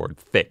 good cardboard,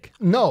 thick.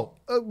 No,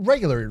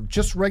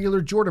 just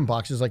regular Jordan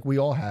boxes like we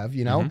all have,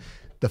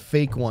 The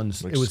fake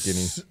ones, Like it was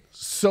skinny.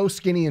 so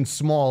skinny and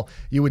small.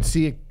 You would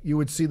see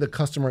the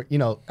customer,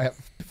 at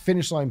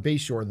Finish Line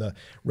Bayshore, the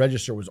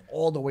register was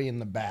all the way in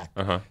the back.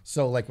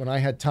 So like when I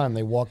had time,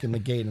 they walk in the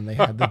gate and they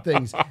had the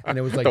things, and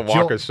it was like The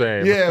walk of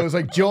shame. Yeah, it was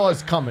like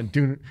Jaws coming,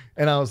 dude.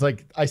 And I was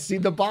like, I see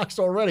the box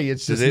already.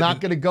 It's just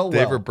not going to go Did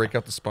they well. ever break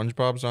out the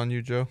SpongeBob's on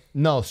you, Joe?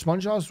 No,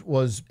 SpongeBob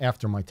was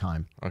after my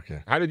time.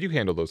 Okay. How did you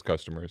handle those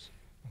customers?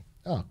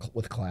 Oh,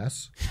 with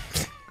class.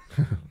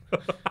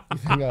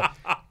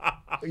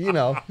 You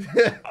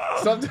think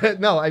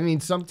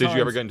sometimes. Did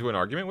you ever get into an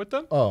argument with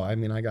them? Oh, I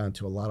got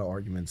into a lot of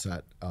arguments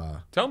at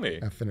Tell me.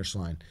 Finish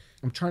Line.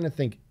 I'm trying to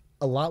think.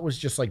 A lot was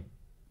just like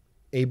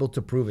able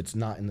to prove it's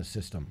not in the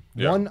system.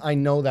 Yeah. One, I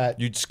know that.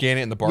 You'd scan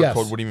it and the barcode Yes.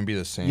 wouldn't even be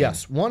the same.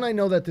 Yes. One, I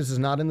know that this is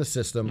not in the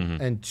system.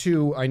 And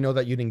two, I know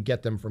that you didn't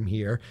get them from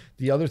here.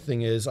 The other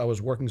thing is I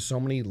was working so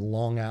many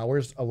long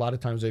hours. A lot of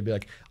times they'd be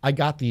like, I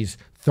got these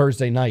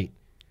Thursday night.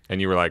 And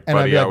you were like, And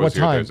I'd buddy, be I like, was what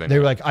here time? Thursday They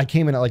were night. like, I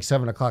came in at like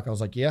 7 o'clock. I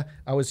was like, yeah,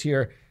 I was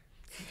here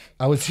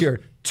 2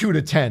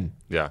 to 10.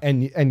 Yeah.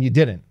 And you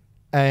didn't.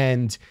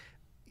 And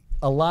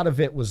a lot of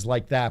it was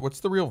like that.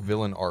 What's the real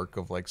villain arc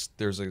of, like,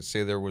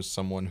 say there was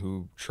someone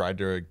who tried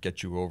to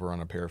get you over on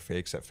a pair of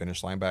fakes at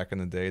Finish Line back in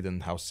the day, then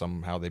how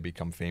somehow they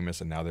become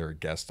famous and now they're a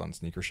guest on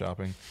Sneaker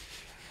Shopping?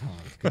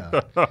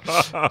 God.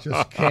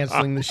 Just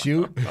canceling the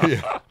shoot.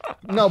 Yeah.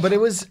 No, but it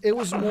was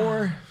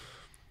more,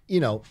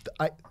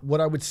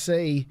 what I would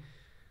say,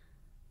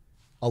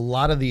 a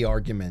lot of the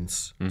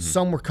arguments,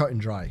 some were cut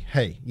and dry.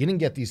 Hey, you didn't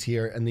get these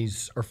here and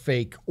these are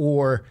fake,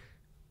 or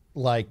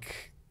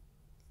like,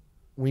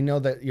 we know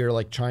that you're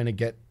like trying to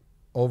get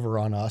over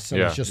on us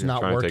and it's just you're not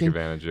trying working. to take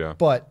advantage, yeah.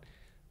 But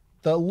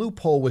the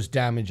loophole was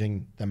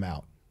damaging them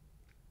out.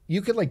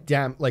 You could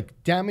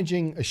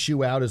damaging a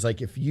shoe out is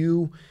like if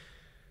you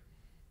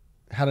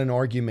had an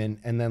argument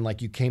and then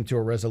like you came to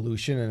a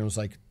resolution and it was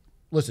like,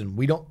 listen,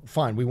 we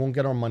won't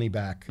get our money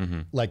back.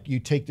 Like you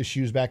take the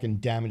shoes back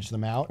and damage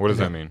them out. What does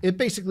that mean? It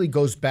basically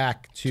goes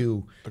back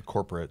to, The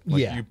corporate.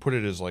 Like, Yeah. you put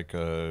it as like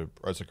a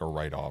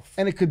write-off.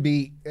 and it could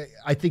be,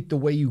 I think the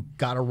way you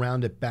got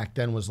around it back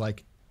then was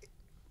like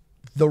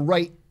the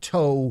right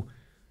toe,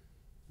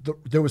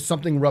 there was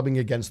something rubbing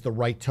against the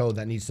right toe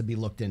that needs to be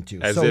looked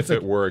into. As So if it's like,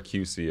 it were a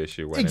QC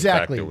issue when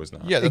Exactly. in fact it was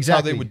not. Yeah, that's how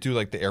Exactly. they would do,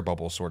 like, the air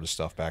bubble sort of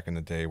stuff back in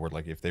the day, where,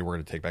 like, if they were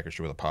to take back a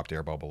shoe with a popped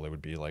air bubble, it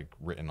would be, like,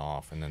 written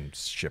off and then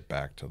shipped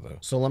back to the...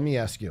 So let me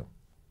ask you,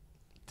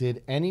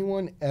 did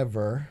anyone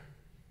ever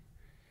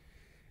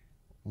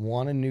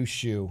want a new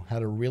shoe,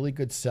 had a really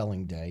good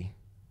selling day,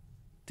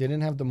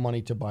 didn't have the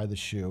money to buy the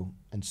shoe,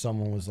 and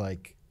someone was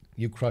like,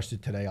 you crushed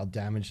it today, I'll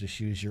damage the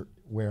shoes you're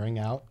wearing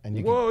out, and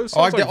you Whoa, this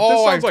Oh, sounds, I- like, oh, this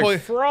I sounds like totally-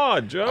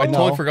 fraud, Joe. I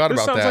totally forgot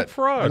this about sounds that. like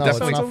fraud. No, This it's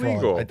sounds not fraud.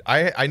 illegal.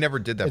 I never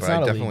did that, It's but I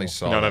not definitely illegal.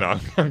 saw No, that.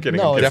 I'm kidding.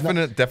 No, I'm it's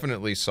kidding.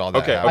 Definitely saw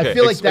that. Okay, happen. okay. I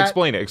feel like that-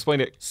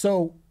 Explain it.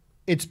 So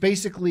it's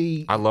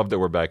basically... I love that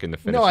we're back in the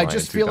finish No, line I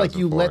just in feel like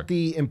you 2004. let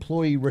the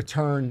employee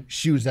return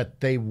shoes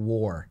that they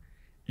wore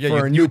Yeah, for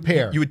you, a new you-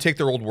 pair. You would take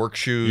their old work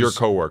shoes. Your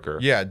coworker.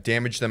 Yeah,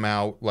 damage them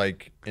out,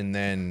 like, and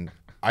then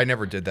I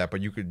never did that,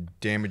 but you could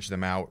damage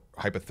them out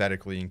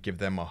hypothetically and give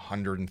them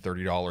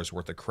 $130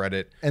 worth of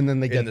credit, And then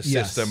they in get- the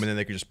yes. system, and then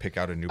they could just pick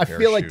out a new I pair.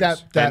 feel of like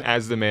shoes. that And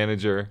as the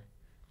manager,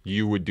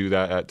 you would do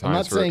that at times. I'm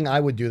not saying I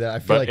would do that. I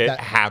feel but like it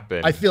that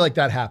happened. I feel like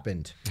that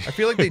happened. I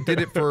feel like they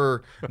did it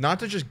for not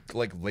to just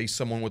like lace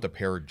someone with a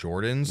pair of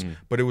Jordans,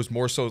 but it was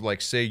more so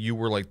like, say you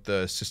were like the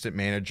assistant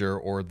manager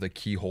or the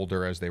key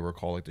holder, as they were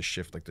called, like the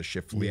shift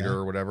leader Yeah.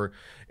 or whatever,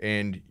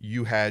 and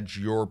you had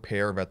your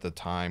pair of, at the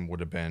time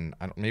would have been,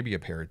 maybe a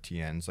pair of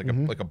TNs,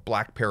 like a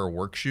black pair of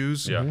work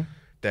shoes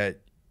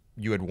that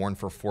you had worn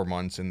for 4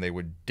 months, and they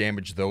would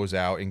damage those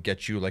out and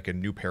get you like a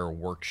new pair of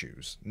work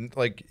shoes.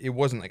 Like, it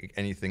wasn't like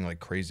anything like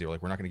crazy.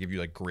 Like, we're not going to give you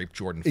like grape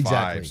Jordan 5s.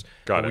 Exactly.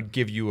 Got it. Would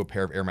give you a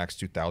pair of Air Max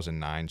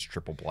 2009s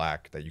triple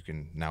black that you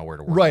can now wear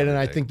to work. Right, every and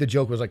I day. think the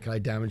joke was like, can I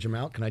damage them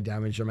out? Can I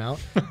damage them out?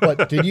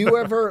 But did you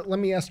ever, let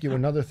me ask you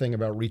another thing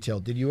about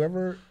retail. Did you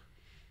ever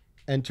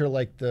enter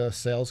like the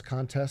sales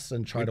contests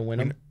and try to win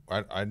them?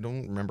 I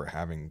don't remember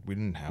having. We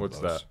didn't have What's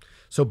those. that?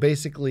 So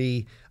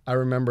basically, I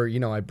remember,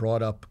 I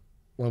brought up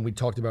when we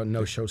talked about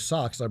no-show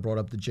socks, I brought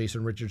up the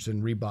Jason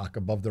Richardson Reebok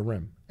Above the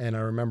Rim. And I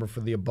remember for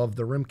the Above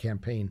the Rim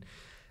campaign,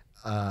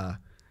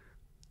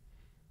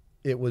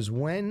 it was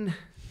when...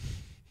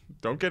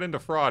 Don't get into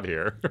fraud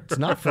here. It's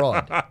not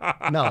fraud.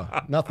 No,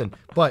 nothing.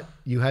 But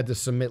you had to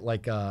submit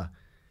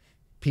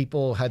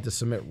people had to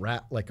submit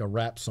a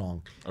rap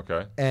song.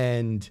 Okay.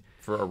 And...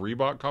 For a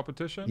Reebok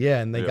competition?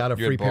 Yeah, and they got a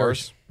free pair.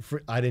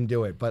 I didn't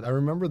do it, but I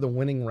remember the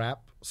winning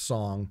rap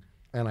song,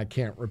 and I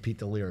can't repeat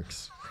the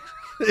lyrics.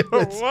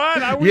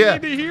 What? I would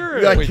need to hear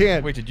it. I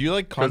can't. Wait, did you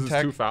like contact?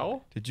 Because it's too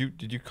foul? Did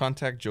you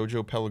contact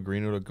Jojo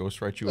Pellegrino to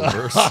ghostwrite you a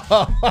verse?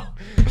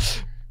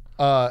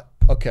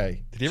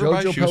 Okay. Did he ever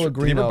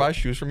buy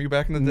shoes from you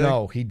back in the day?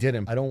 No, he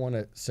didn't. I don't want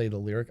to say the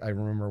lyric. I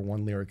remember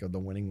one lyric of the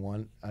winning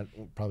one. I'd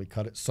probably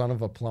cut it. Son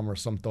of a plumber,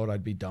 some thought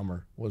I'd be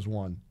dumber was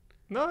one.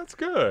 No, that's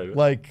good.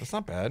 That's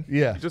not bad.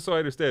 Yeah. Just so I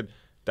understand,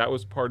 that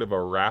was part of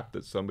a rap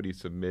that somebody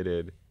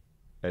submitted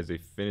as a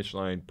finish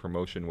line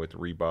promotion with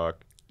Reebok.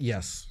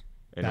 Yes.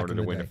 In order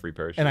to win a free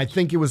pair of shoes. And I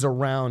think it was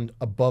around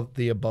above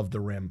the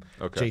rim.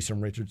 Okay.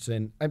 Jason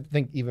Richardson. I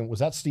think was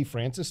that Steve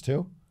Francis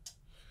too?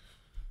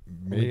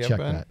 May Let me check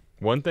been. that.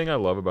 One thing I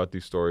love about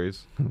these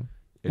stories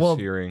is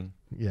hearing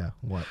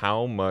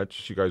how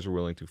much you guys are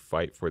willing to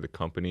fight for the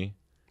company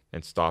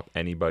and stop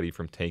anybody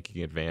from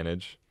taking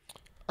advantage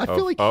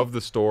of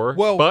the store.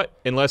 Well, but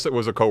unless it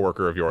was a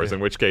coworker of yours, in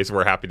which case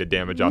we're happy to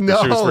damage out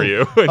the shoes for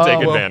you and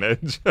take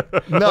advantage.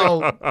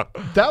 No,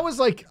 that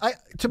was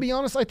to be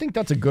honest, I think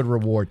that's a good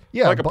reward.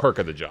 Yeah, like a perk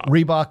of the job.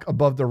 Reebok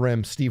Above the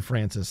Rim, Steve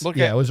Francis.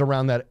 It was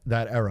around that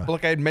era.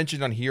 Like I had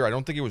mentioned on here, I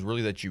don't think it was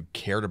really that you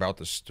cared about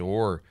the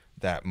store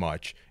that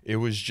much. It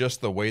was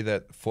just the way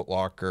that Foot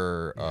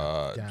Locker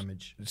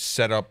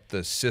set up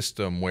the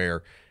system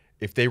where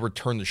if they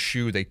returned the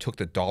shoe, they took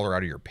the dollar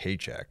out of your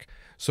paycheck.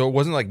 So it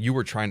wasn't like you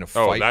were trying to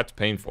fight. Oh, that's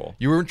painful.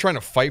 You weren't trying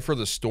to fight for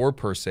the store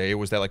per se. It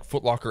was that like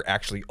Foot Locker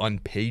actually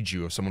unpaid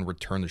you if someone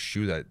returned the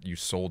shoe that you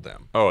sold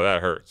them. Oh,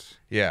 that hurts.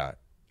 Yeah.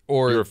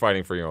 Or you were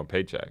fighting for your own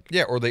paycheck.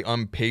 Yeah, or they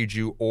unpaid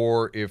you,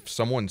 or if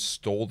someone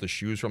stole the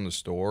shoes from the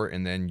store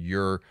and then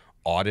your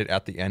audit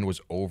at the end was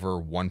over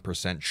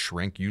 1%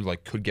 shrink, you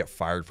could get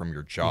fired from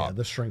your job. Yeah,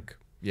 the shrink.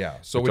 Yeah.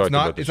 So it's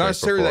not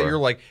necessarily that you're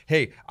like,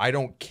 hey, I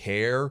don't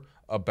care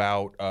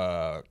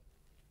about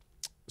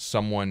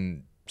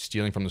someone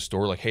stealing from the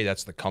store, like, hey,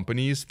 that's the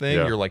company's thing.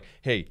 You're like,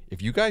 hey,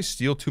 if you guys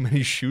steal too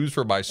many shoes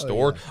from my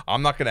store,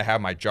 I'm not gonna have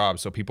my job.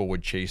 So people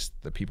would chase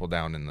the people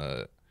down in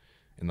the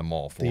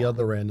mall for the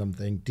other random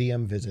thing.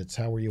 DM visits,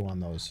 how were you on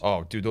those?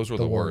 Oh, dude, those were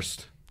the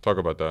worst. Talk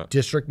about that.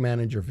 District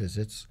manager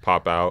visits.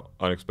 Pop out,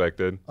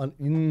 unexpected.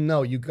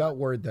 No, you got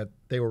word that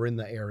they were in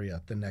the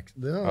area the next.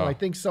 I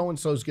think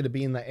so-and-so's going to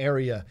be in the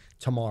area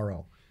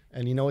tomorrow.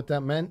 And you know what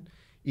that meant?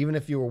 Even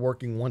if you were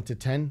working 1 to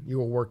 10, you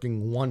were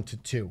working 1 to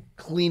 2,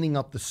 cleaning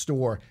up the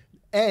store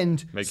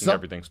and making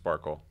everything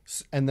sparkle.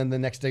 And then the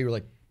next day you're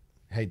like,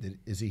 hey,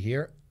 is he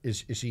here?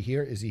 Is she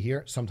here? Is he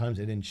here? Sometimes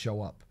they didn't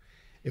show up.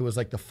 It was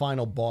like the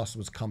final boss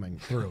was coming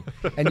through.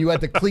 And you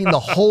had to clean the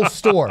whole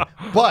store.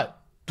 But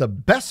the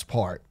best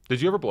part.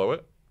 Did you ever blow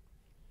it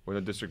when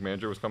the district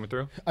manager was coming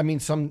through? I mean,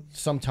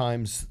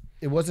 sometimes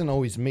it wasn't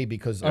always me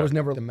because I was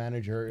never the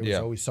manager. It was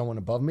always someone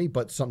above me.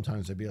 But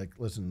sometimes I'd be like,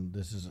 listen,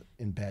 this is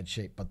in bad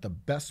shape. But the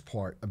best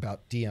part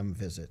about DM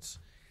visits,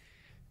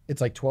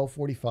 it's like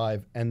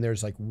 12:45 and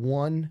there's like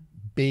one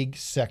big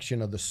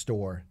section of the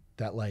store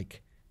that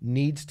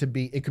needs to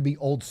be, it could be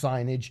old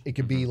signage. It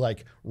could be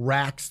like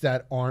racks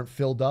that aren't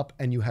filled up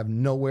and you have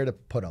nowhere to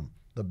put them.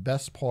 The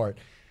best part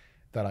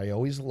that I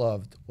always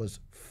loved was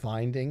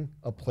finding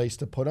a place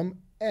to put them,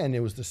 and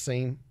it was the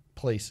same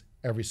place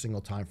every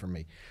single time for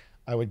me.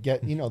 I would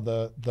get,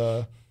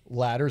 the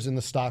ladders in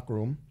the stock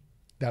room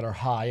that are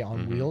high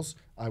on wheels.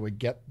 I would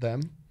get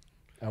them.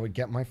 I would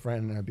get my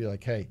friend, and I'd be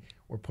like, hey,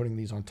 we're putting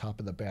these on top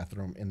of the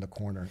bathroom in the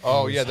corner.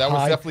 Oh yeah, that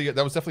was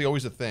definitely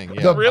always a thing.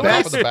 Yeah. The Really?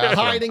 best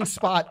hiding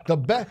spot. The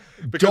best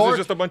because there's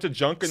just a bunch of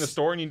junk in the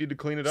store and you need to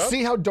clean it up.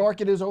 See how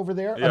dark it is over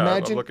there? Yeah,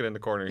 imagine, I'm looking in the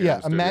corner here.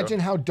 Yeah, imagine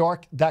how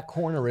dark that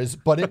corner is,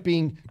 but it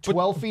being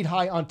 12 feet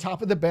high on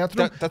top of the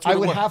bathroom. I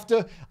would have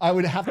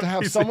to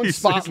have someone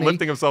spot me. He's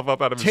lifting himself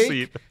up out of his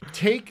seat.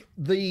 Take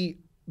the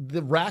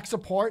racks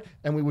apart,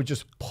 and we would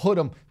just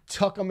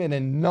tuck them in,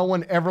 and no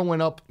one ever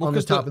went up on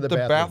the top of the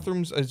bathroom. The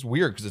bathrooms is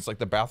weird because it's like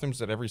the bathrooms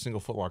at every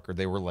single Foot Locker,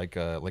 they were like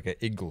a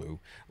igloo,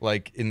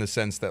 like in the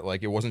sense that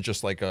it wasn't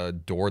just like a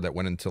door that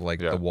went into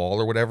the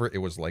wall or whatever. It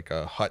was like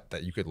a hut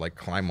that you could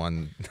climb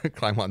on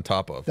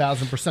top of.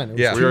 1000%.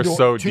 Yeah, we are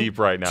so deep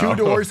right now. Two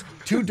doors.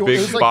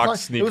 Big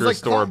box sneaker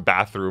store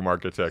bathroom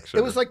architecture.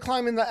 It was like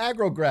climbing the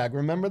aggro grag.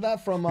 Remember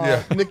that from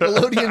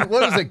Nickelodeon?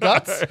 What is it,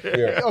 Guts?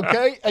 Yeah.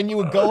 Okay, and you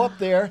would go up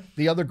there.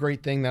 The other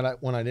great thing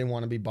that when I didn't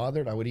want to be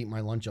bothered, I would eat my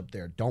lunch up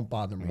there. Don't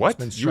bother me. What?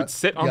 You would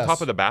sit on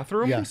top of the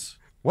bathroom? Yes.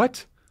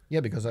 What?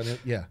 Yeah, because I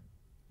didn't. Yeah.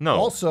 No.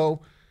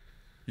 Also,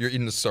 you're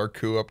eating the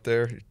sarku up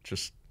there.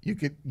 You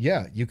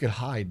could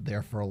hide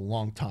there for a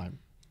long time.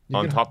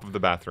 On top of the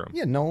bathroom.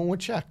 Yeah, no one would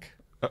check.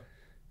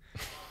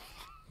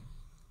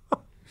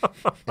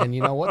 And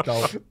you know what,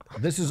 though?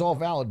 This is all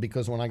valid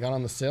because when I got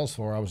on the sales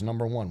floor, I was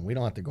 #1. We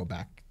don't have to go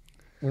back.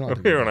 We don't have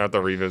to, We don't have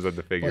to revisit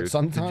the But figures.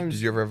 sometimes,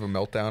 Did you ever have a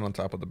meltdown on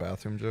top of the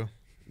bathroom, Joe?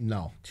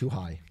 no, too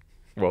high.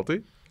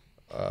 Welty?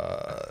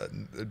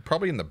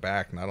 Probably in the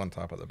back, not on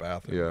top of the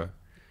bathroom. Yeah.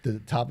 The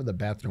top of the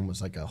bathroom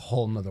was like a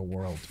whole nother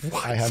world.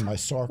 I had my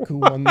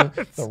Sarku on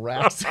the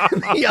racks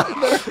and the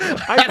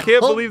other. I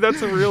can't believe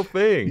that's a real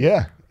thing.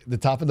 Yeah, the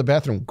top of the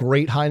bathroom,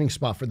 great hiding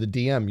spot for the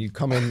DM. You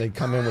come in, they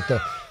come in with the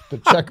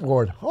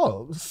checkboard.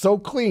 Oh, so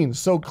clean,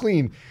 so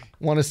clean.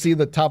 Want to see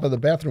the top of the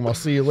bathroom? I'll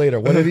see you later.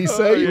 What did he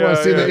say? You want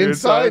to see the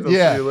inside? I'll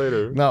Yeah. see you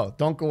later. No,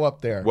 don't go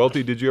up there.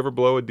 Welty, did you ever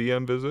blow a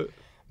DM visit?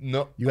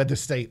 No, You had to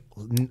stay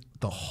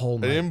the whole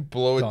I night. didn't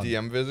blow a Done.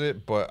 DM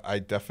visit, but I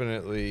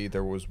definitely,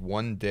 there was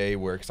one day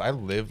where, because I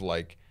lived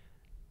like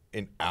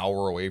an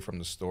hour away from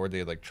the store,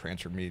 they like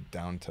transferred me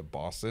down to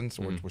Boston,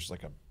 so which was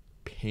like a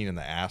pain in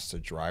the ass to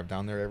drive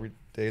down there every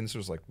day. And this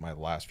was like my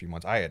last few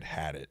months. I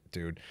had it,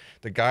 dude.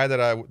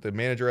 The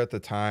manager at the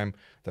time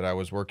that I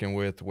was working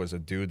with was a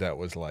dude that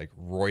was like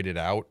roided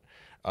out.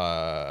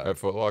 At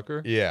Foot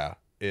Locker? Yeah,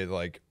 it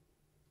like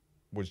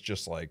was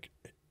just like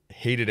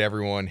hated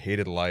everyone,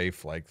 hated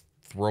life, like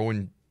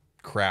throwing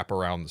crap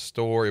around the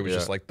store. It was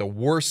just like the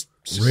worst.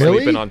 Really?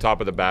 Sleeping on top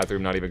of the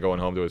bathroom, not even going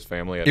home to his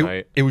family at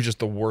night. It was just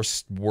the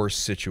worst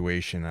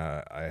situation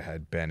I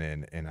had been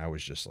in, and I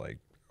was just like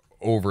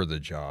over the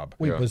job.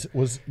 Wait, Yeah.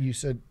 was you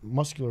said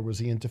Muscular? Was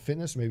he into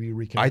fitness? Maybe you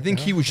reconnect. I think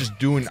he was just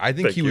doing. I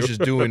think Thank he was you.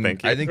 just doing.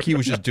 Thank you. I think he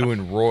was just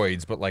doing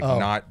roids, but like Oh.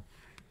 not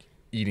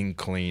eating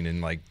clean and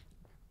like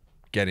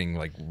getting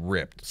like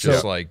ripped, So-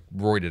 just like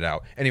roided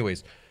out.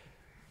 Anyways,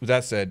 with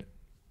that said,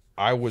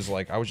 I was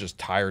just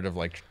tired of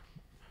like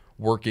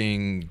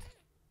working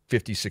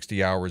 50,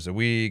 60 hours a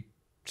week.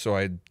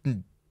 So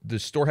the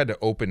store had to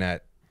open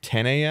at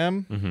 10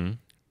 a.m.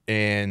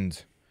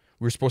 And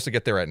we were supposed to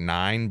get there at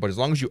 9. But as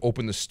long as you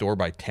open the store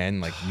by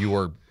 10, like you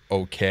were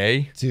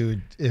okay.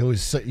 Dude, it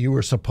was you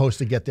were supposed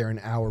to get there an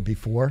hour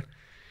before.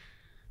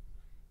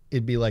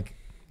 It'd be like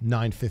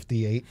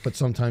 9:58, but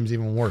sometimes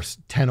even worse,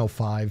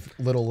 10:05,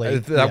 little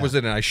late. That was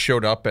it. And I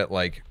showed up at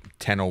like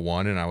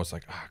 10:01, and I was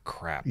like, ah,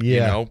 crap. Yeah, You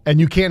know? and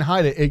you can't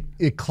hide it.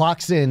 It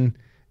clocks in.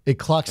 It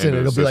clocks in.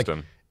 Into the It'll be like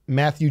system.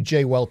 Matthew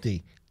J.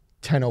 Welty,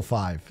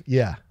 10:05.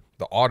 Yeah.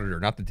 The auditor,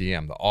 not the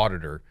DM, the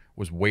auditor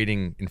was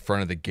waiting in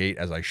front of the gate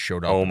as I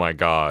showed up. Oh my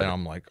God. And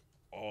I'm like,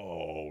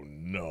 oh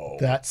no.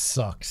 That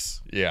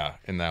sucks. Yeah.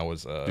 And that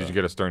was. Did you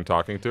get a stern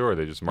talking to, or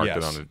they just marked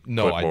it on the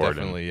No, I clipboard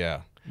definitely,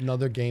 yeah.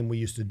 Another game we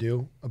used to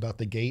do about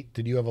the gate.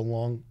 Did you have a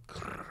long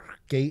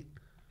gate?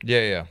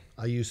 Yeah.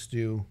 I used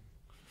to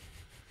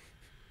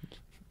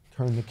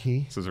turn the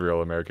key, This is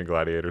real American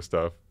Gladiator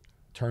stuff.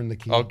 turn the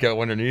key, I'll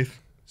go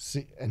underneath.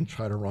 see, and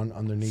try to run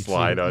underneath.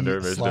 Slide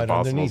under, Mission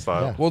Impossible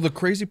style. Yeah. Well, the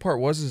crazy part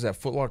was that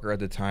Foot Locker at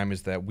the time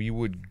is that we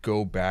would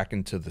go back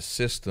into the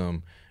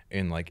system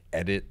and like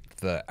edit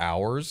the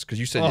hours because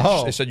you said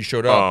Oh. they said you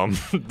showed up.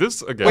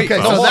 This again. Wait, Okay,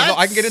 no, so hold on, that's-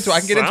 I can get into it. I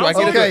can get into it. I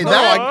can get Okay, into it.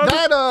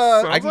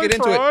 No, Sounds I can get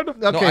into it. fraud.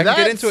 No, Okay, I can get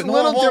that's into it. a No,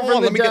 little hold on,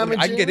 different let me than get.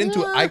 I can get into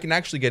it. damaging. I can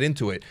actually get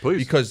into it Please.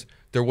 because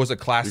there was a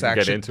class You can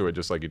action. get into it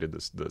just like you did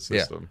the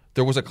system.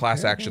 There was a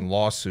class action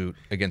lawsuit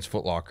against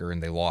Foot Locker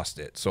and they lost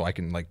it. So I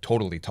can like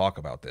totally talk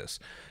about this.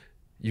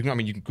 You can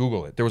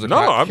Google it. There was a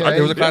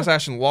there was a class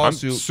action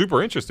lawsuit. I'm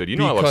super interested. You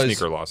know I love because-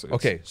 sneaker lawsuits.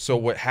 Okay, so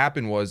what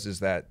happened was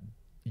that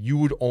you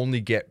would only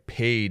get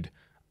paid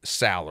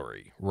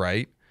salary,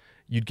 right?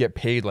 You'd get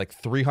paid like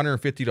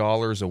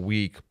 $350 a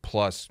week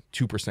plus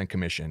 2%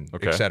 commission,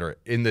 Okay. et cetera.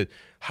 In the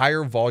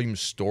higher volume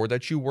store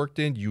that you worked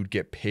in, you'd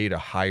get paid a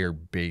higher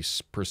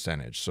base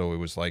percentage. So it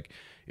was like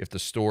if the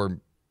store,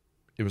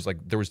 it was like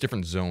there was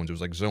different zones. It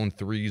was like zone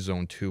 3,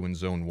 zone 2, and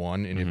zone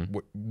 1. And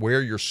if,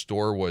 where your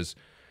store was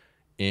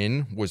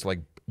in was like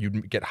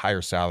you'd get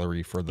higher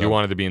salary for the. You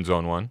wanted to be in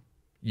zone 1?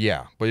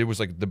 Yeah, but it was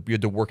like you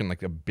had to work in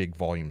like a big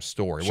volume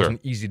store. It Sure. wasn't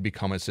easy to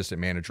become an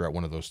assistant manager at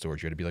one of those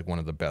stores. You had to be like one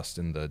of the best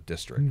in the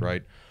district,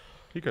 right?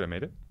 He could have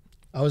made it.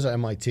 I was at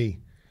MIT,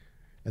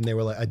 and they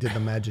were like, I did the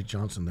Magic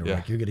Johnson. They were Yeah.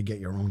 like, you're going to get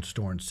your own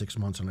store in 6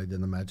 months, and I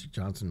did the Magic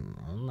Johnson.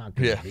 I'm not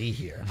going to Yeah. be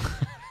here.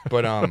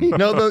 But You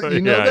know that?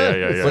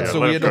 Yeah. But so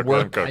we had to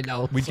work. I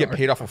know. We'd get sorry.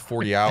 paid off of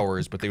 40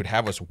 hours, but they would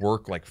have us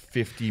work like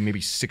 50,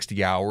 maybe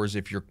 60 hours.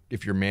 If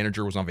your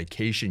manager was on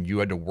vacation, you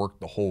had to work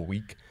the whole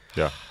week.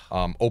 Yeah.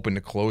 Open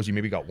to close, you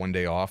maybe got one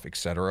day off,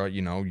 etc.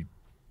 You know,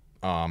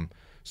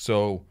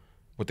 so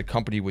what the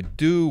company would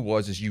do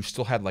is you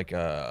still had like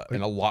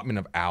an allotment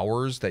of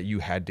hours that you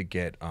had to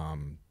get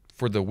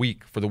for the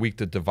week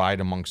to divide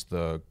amongst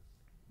the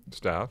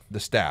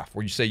staff.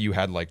 Where you say you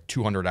had like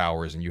 200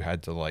 hours and you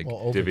had to like,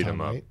 Well, divvy overtime,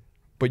 them up. right?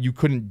 but you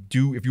couldn't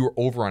do if you were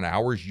over on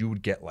hours, you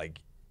would get like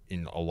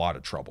in a lot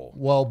of trouble.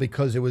 Well,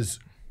 because it's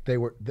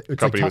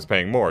Company was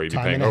paying more. You'd be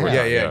time paying and a over.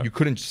 half. Yeah. You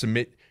couldn't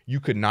submit. You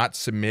could not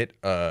submit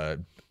the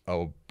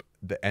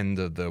end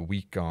of the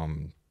week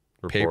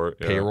Report,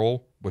 yeah.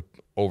 payroll with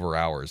over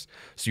hours.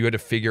 So you had to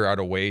figure out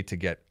a way to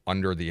get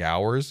under the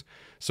hours.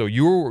 So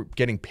you were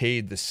getting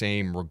paid the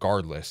same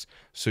regardless.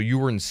 So you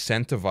were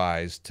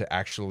incentivized to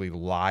actually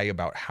lie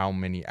about how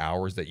many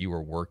hours that you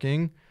were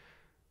working.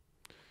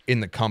 in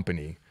the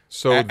company.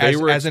 So they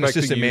were as an expecting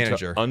assistant you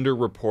manager. to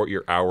underreport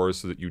your hours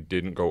so that you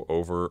didn't go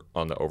over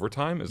on the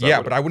overtime? Is that Yeah,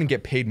 what but I wouldn't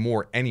get paid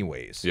more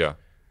anyways. Yeah.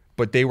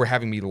 But they were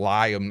having me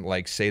lie and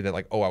like say that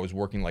like, oh, I was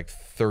working like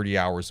 30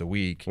 hours a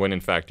week. When in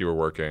fact you were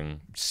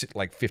working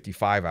like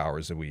 55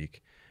 hours a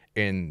week.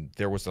 And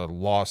there was a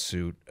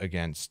lawsuit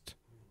against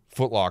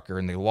Foot Locker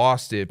and they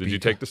lost it. Did you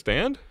take the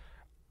stand?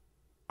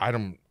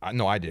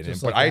 No, I didn't.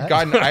 Just But like I'd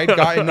gotten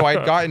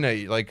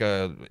a like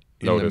a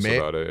in Notice the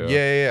mail. about it,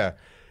 Yeah.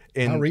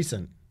 And How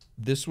recent?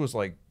 this was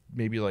like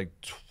maybe like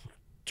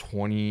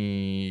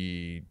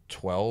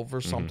 2012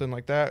 or something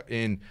like that.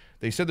 And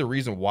they said the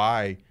reason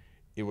why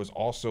it was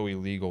also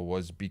illegal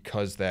was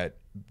because that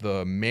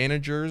the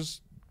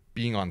managers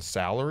being on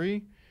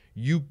salary,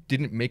 you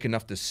didn't make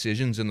enough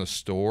decisions in the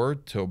store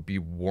to be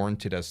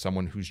warranted as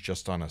someone who's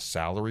just on a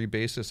salary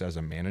basis as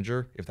a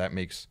manager, if that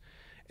makes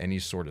any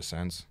sort of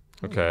sense.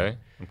 Okay.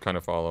 I'm kind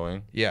of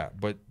following. Yeah,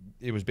 but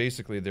it was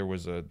basically there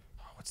was a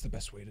what's the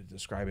best way to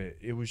describe it?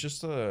 It was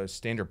just a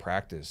standard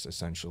practice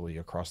essentially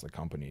across the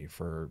company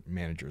for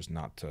managers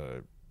not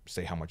to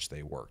say how much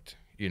they worked,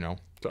 you know?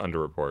 To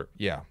underreport.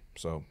 Yeah,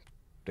 so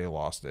they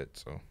lost it,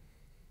 so.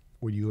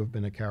 Would you have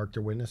been a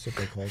character witness if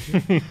they called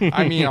you?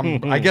 I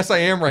mean, I guess I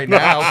am right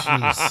now.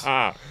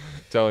 Jeez.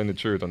 Telling the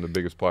truth on the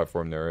biggest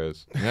platform there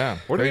is. Yeah.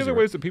 What are the crazy, other right?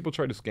 ways that people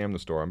try to scam the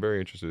store? I'm very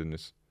interested in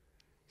this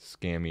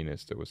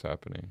scamminess that was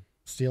happening.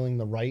 Stealing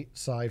the right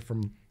side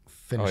from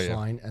finish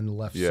line and the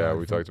left side. Yeah,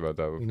 we from- talked about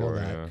that before. we know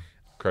that. Yeah.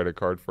 Credit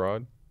card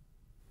fraud.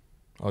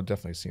 I've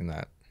definitely seen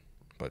that,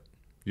 but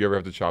You ever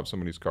have to chop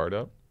somebody's card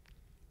up?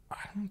 I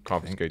don't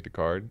Confiscate the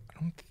card? I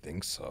don't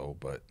think so,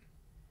 but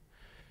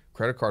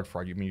credit card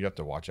fraud. You mean you have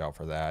to watch out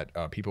for that.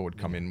 People would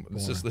come in.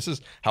 This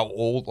is how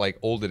old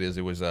it is.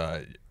 It was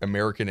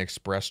American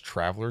Express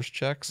travelers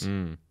checks.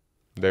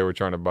 They were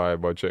trying to buy a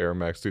bunch of Air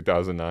Max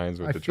 2009s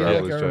with I the feel like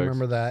traveler's I checks.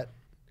 remember that.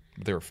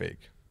 They were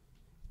fake.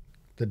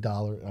 The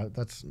dollar,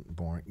 that's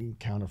boring.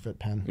 Counterfeit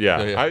pen.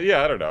 Yeah,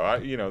 Yeah. I don't know.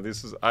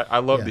 I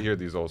love to Yeah. hear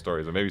these old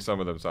stories, and maybe some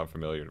of them sound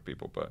familiar to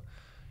people, but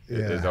it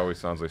Yeah. always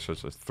sounds like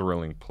such a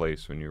thrilling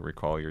place when you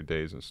recall your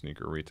days in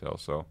sneaker retail.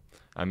 So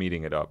I'm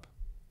eating it up,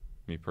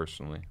 me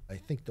personally. I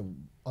think the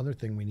other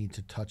thing we need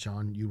to touch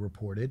on, you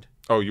reported.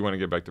 Oh, you want to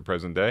get back to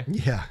present day?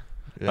 Yeah.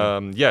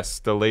 Yes,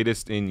 the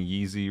latest in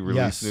Yeezy release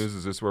Yes. news.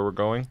 Is this where we're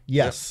going?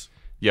 Yes.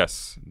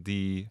 Yes,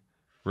 the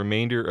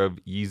remainder of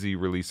Yeezy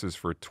releases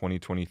for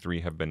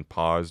 2023 have been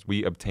paused.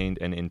 We obtained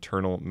an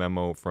internal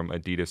memo from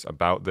Adidas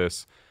about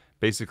this.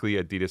 Basically,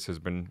 Adidas has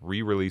been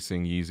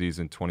re-releasing Yeezys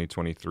in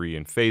 2023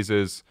 in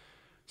phases.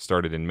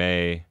 Started in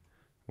May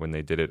when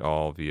they did it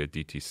all via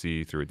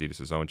DTC through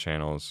Adidas' own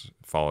channels.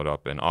 Followed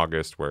up in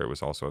August where it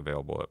was also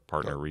available at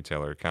partner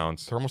retailer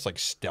accounts. They're almost like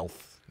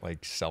stealth,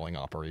 like selling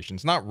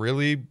operations. Not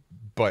really,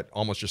 but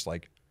almost just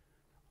like,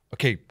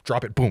 okay,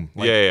 drop it, boom.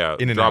 Like, yeah.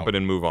 in and Drop out. it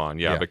and move on.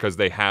 Yeah, Yeah. because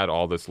they had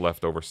all this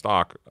leftover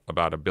stock,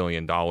 about $1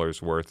 billion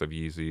worth of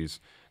Yeezys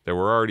that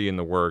were already in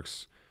the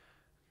works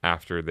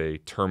after they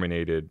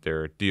terminated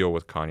their deal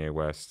with Kanye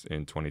West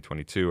in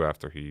 2022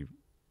 after he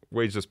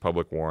waged this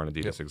public war on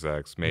Adidas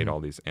execs, made all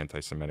these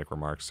anti-Semitic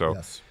remarks. So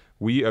Yes.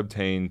 we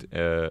obtained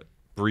a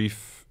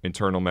brief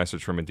internal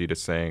message from Adidas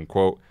saying,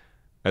 quote,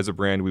 as a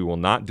brand, we will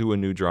not do a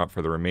new drop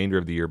for the remainder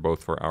of the year,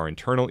 both for our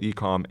internal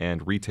e-com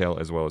and retail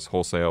as well as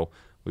wholesale.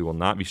 We will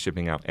not be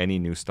shipping out any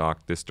new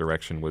stock. This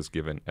direction was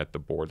given at the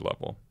board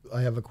level.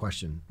 I have a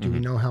question. Do we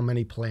know how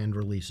many planned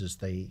releases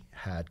they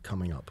had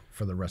coming up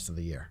for the rest of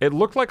the year? It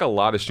looked like a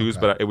lot of shoes,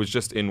 but it was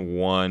just in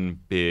one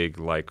big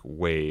like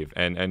wave.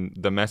 And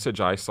the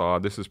message I saw,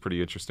 this is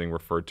pretty interesting,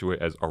 referred to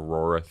it as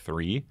Aurora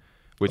 3,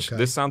 which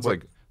this sounds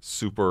like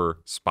super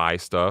spy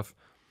stuff.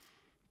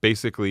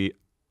 Basically,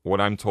 what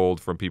I'm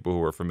told from people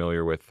who are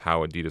familiar with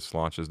how Adidas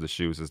launches the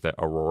shoes is that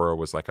Aurora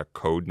was like a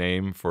code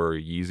name for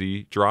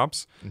Yeezy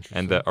drops,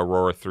 and that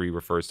Aurora 3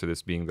 refers to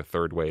this being the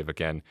third wave.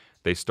 Again,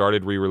 they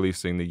started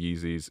re-releasing the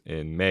Yeezys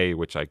in May,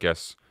 which I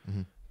guess,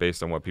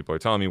 based on what people are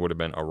telling me, would have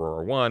been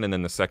Aurora 1, and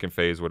then the second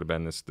phase would have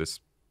been this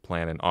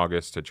plan in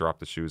August to drop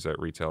the shoes at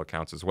retail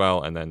accounts as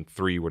well, and then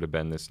 3 would have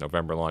been this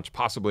November launch,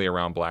 possibly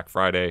around Black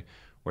Friday,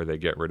 where they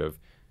get rid of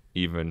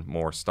even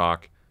more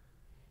stock.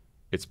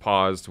 It's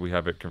paused. We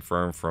have it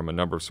confirmed from a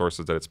number of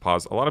sources that it's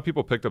paused. A lot of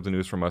people picked up the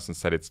news from us and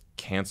said it's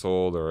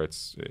canceled or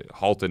it's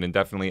halted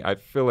indefinitely. I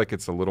feel like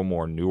it's a little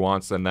more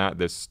nuanced than that.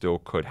 This still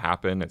could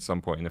happen at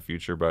some point in the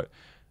future, but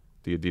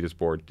the Adidas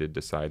board did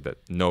decide that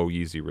no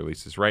Yeezy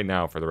releases right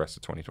now for the rest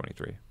of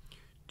 2023.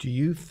 Do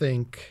you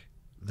think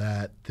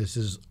that this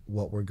is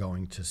what we're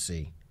going to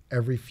see?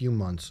 Every few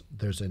months,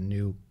 there's a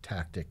new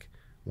tactic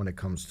when it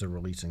comes to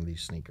releasing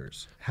these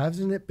sneakers.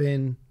 Hasn't it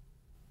been,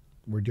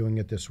 we're doing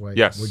it this way,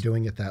 Yes. we're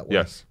doing it that way,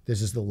 Yes.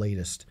 this is the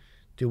latest?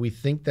 Do we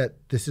think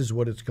that this is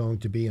what it's going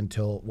to be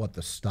until what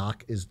the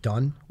stock is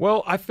done?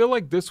 Well, I feel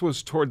like this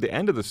was toward the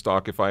end of the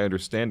stock, if I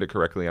understand it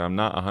correctly. I'm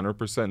not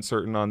 100%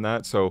 certain on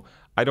that, so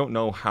I don't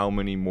know how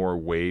many more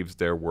waves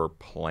there were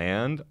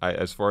planned.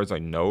 As far as I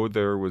know,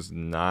 there was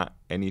not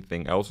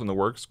anything else in the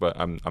works, but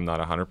I'm not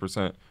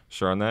 100%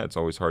 sure on that. It's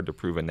always hard to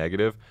prove a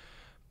negative.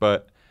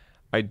 But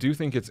I do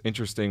think it's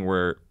interesting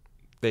where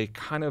they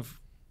kind of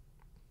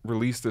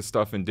release this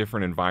stuff in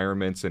different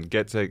environments and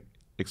get to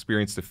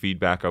experience the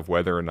feedback of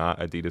whether or not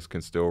Adidas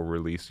can still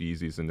release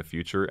Yeezys in the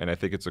future. And I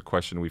think it's a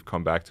question we've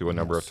come back to a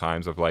number of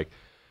times of like,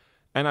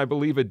 and I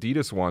believe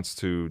Adidas wants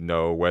to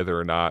know whether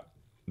or not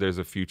there's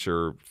a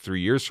future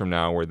 3 years from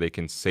now where they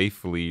can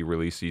safely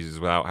release Yeezys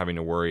without having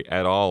to worry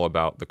at all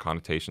about the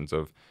connotations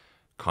of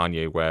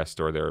Kanye West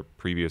or their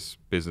previous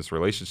business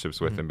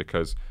relationships with him.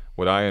 Because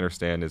what I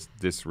understand is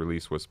this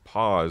release was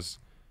paused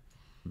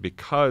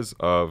because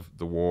of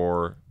the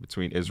war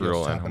between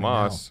Israel and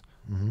Hamas,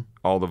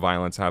 all the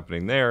violence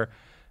happening there,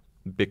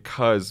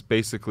 because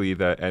basically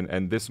that,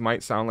 and this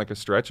might sound like a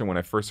stretch, and when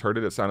I first heard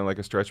it, it sounded like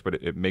a stretch, but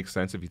it makes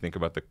sense if you think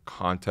about the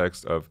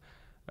context of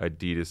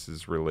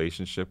Adidas's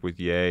relationship with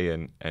Ye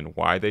and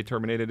why they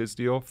terminated his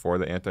deal for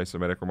the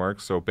anti-Semitic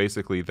remarks. So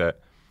basically that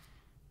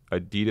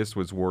Adidas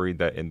was worried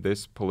that in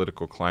this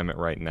political climate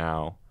right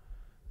now,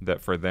 that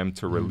for them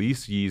to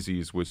release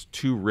Yeezys was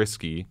too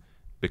risky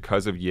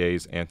because of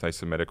Ye's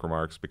anti-Semitic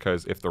remarks,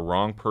 because if the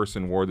wrong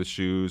person wore the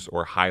shoes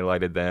or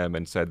highlighted them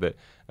and said that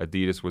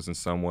Adidas was in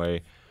some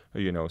way,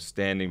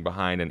 standing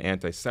behind an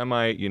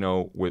anti-Semite,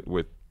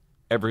 with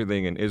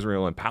everything in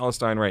Israel and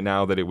Palestine right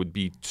now, that it would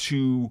be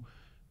too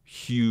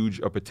huge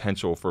a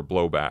potential for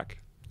blowback.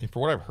 And for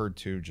what I've heard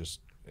too, just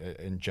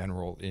in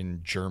general,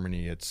 in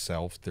Germany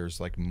itself, there's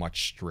like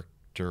much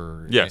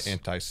stricter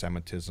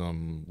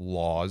anti-Semitism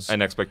laws.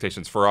 And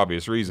expectations for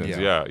obvious reasons.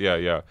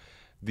 Yeah.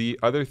 The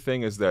other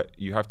thing is that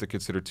you have to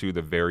consider, too,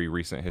 the very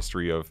recent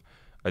history of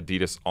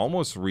Adidas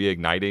almost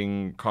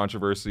reigniting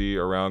controversy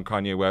around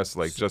Kanye West,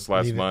 like just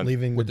last month.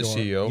 Leaving with the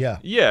CEO?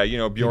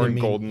 Yeah. Bjorn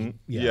Golden.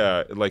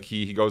 Yeah. Like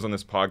he goes on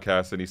this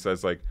podcast and he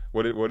says, like,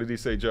 what did he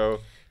say, Joe?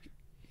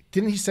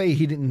 Didn't he say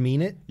he didn't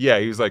mean it? Yeah,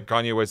 he was like,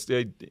 Kanye West,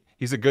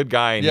 he's a good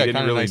guy, and he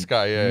didn't really nice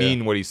guy.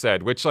 mean what he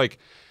said, which, like,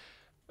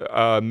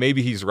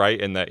 maybe he's right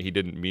in that he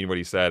didn't mean what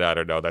he said. I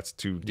don't know. That's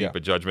too deep a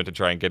judgment to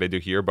try and get into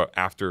here. But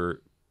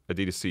after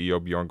Adidas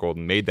CEO Bjorn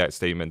Golden made that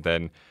statement,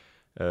 then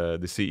the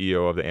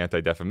CEO of the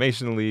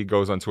Anti-Defamation League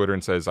goes on Twitter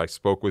and says, I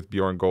spoke with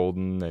Bjorn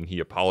Golden, and he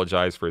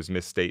apologized for his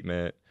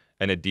misstatement.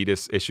 And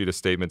Adidas issued a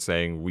statement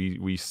saying,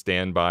 we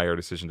stand by our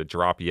decision to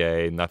drop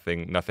Ye.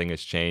 Nothing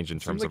has changed in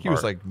terms of he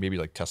was like maybe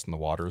like testing the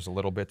waters a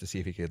little bit to see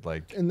if he could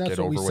like and that's get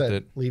what over we with said,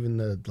 it. Leaving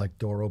the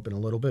door open a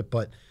little bit.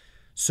 But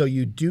so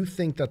you do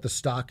think that the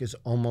stock is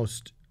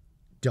almost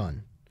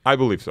done? I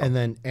believe so. And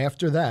then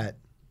after that,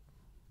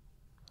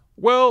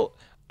 well,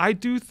 I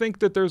do think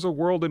that there's a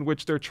world in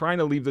which they're trying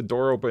to leave the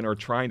door open or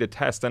trying to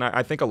test. And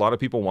I think a lot of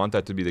people want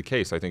that to be the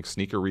case. I think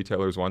sneaker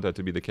retailers want that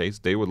to be the case.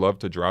 They would love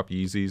to drop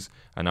Yeezys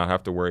and not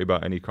have to worry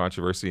about any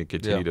controversy and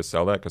continue to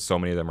sell that, because so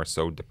many of them are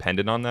so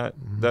dependent on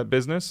that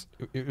business.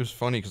 It was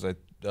funny because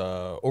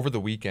over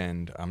the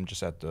weekend, I'm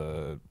just at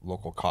the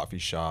local coffee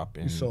shop.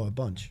 And you saw a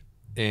bunch.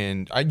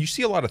 And you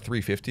see a lot of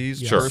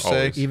 350s, Sure, per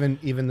se.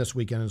 Even this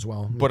weekend as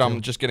well. But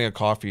I'm just getting a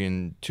coffee,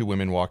 and two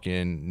women walk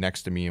in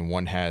next to me, and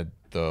one had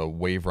the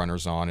Wave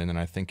Runners on, and then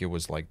I think it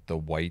was like the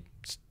white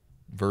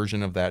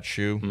version of that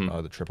shoe,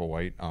 the triple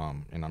white.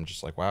 And I'm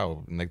just like,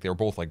 wow. And like they were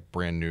both like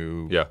brand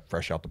new,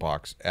 fresh out the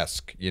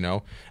box-esque,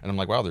 And I'm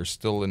like, wow, there's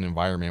still an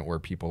environment where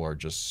people are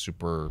just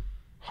super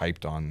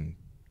hyped on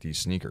these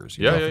sneakers.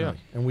 Yeah.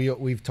 And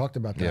we've talked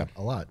about that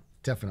a lot.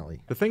 Definitely.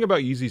 The thing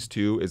about Yeezys,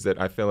 too, is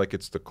that I feel like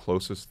it's the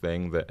closest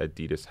thing that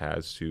Adidas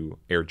has to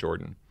Air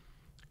Jordan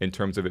in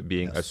terms of it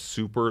being a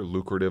super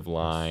lucrative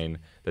line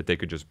that they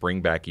could just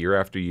bring back year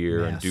after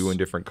year and do in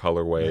different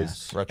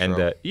colorways. Retro. And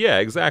that,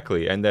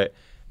 exactly. And that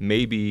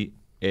maybe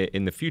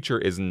in the future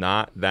is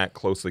not that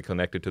closely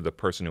connected to the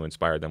person who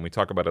inspired them. We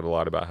talk about it a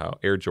lot about how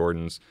Air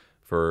Jordans,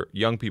 for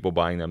young people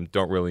buying them,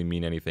 don't really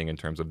mean anything in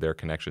terms of their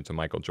connection to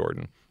Michael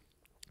Jordan.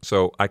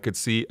 So I could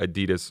see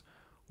Adidas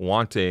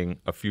wanting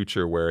a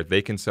future where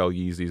they can sell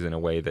Yeezys in a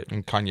way that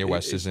and Kanye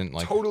West isn't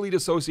like totally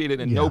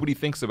dissociated and nobody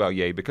thinks about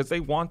Ye, because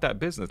they want that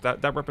business.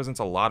 That represents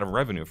a lot of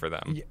revenue for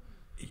them. Yeah.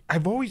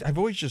 I've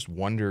always just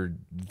wondered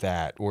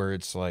that, where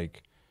it's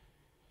like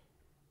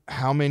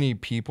how many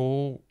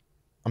people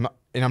I'm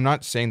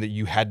not saying that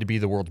you had to be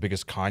the world's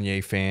biggest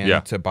Kanye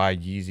fan to buy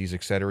Yeezys,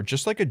 etc.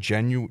 Just like a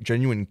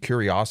genuine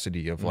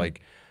curiosity of like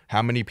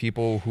how many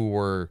people who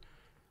were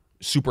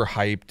super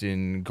hyped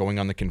and going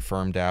on the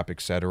Confirmed app,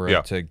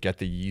 etc., to get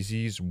the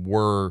Yeezys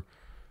were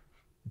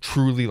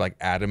truly like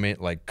adamant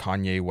like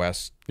Kanye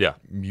West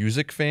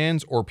music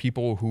fans, or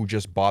people who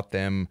just bought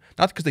them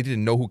not because they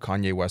didn't know who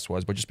Kanye West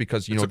was, but just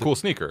because it's a cool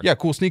sneaker. Yeah,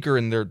 cool sneaker,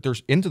 and they're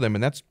into them,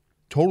 and that's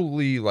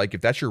totally like,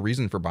 if that's your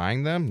reason for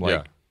buying them,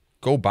 like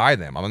go buy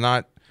them. I'm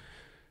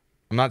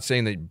not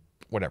saying that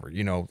whatever,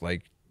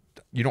 like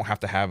you don't have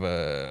to have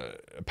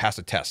pass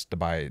a test to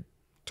buy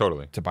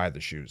the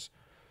shoes.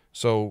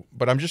 So,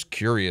 but I'm just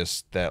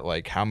curious that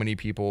like how many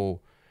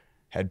people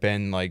had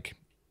been like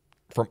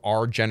from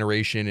our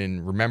generation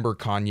and remember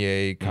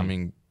Kanye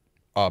coming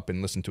up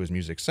and listened to his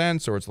music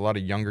since, or it's a lot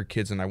of younger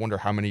kids, and I wonder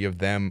how many of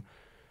them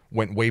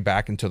went way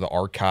back into the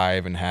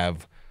archive and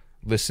have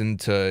listened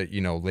to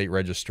Late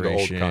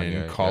Registration,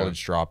 Kanye,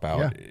 College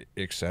Dropout,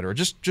 etc.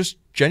 Just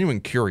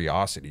genuine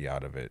curiosity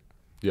out of it.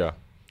 Yeah.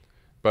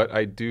 But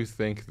I do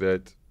think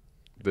that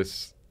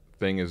this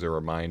thing is a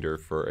reminder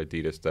for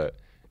Adidas that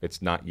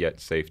it's not yet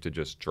safe to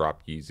just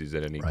drop Yeezys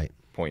at any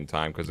point in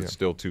time because it's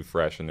still too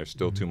fresh and there's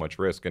still too much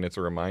risk. And it's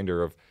a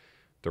reminder of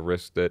the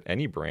risk that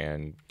any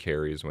brand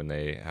carries when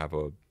they have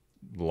a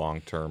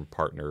long-term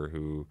partner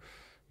who,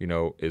 you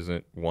know,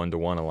 isn't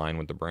one-to-one aligned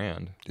with the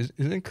brand.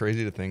 Isn't it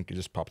crazy to think, it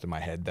just popped in my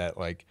head, that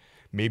like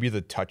maybe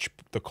the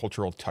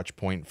cultural touch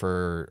point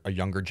for a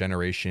younger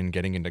generation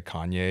getting into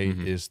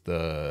Kanye is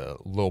the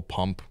Lil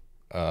Pump,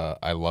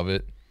 I Love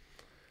It.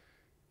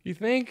 You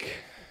think?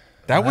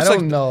 That was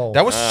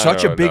that was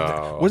such a big,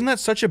 wasn't that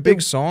such a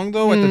big song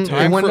though at the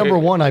time? It went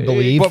 #1, I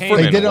believe.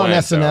 They did it on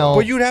SNL.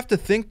 But you'd have to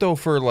think though,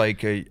 for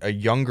like a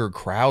younger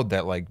crowd,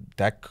 that like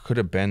that could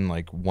have been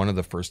like one of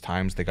the first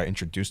times they got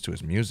introduced to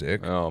his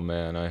music. Oh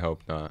man, I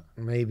hope not.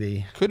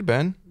 Maybe. Could have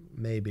been.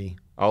 Maybe.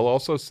 I'll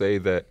also say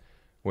that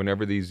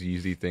whenever these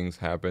Yeezy things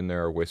happen,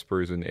 there are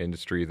whispers in the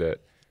industry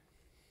that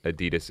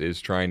Adidas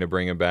is trying to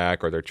bring it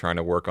back, or they're trying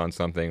to work on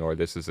something, or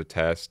this is a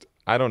test.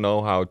 I don't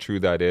know how true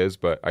that is,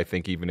 but I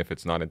think even if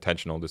it's not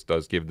intentional, this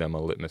does give them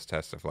a litmus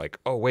test of like,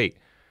 oh wait,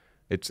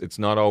 it's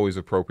not always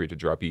appropriate to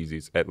drop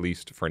Yeezys, at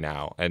least for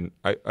now. And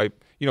I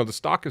you know, the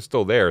stock is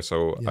still there,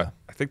 so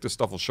I think this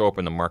stuff will show up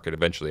in the market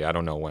eventually. I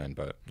don't know when,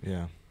 but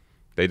yeah,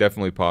 they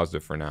definitely paused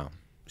it for now.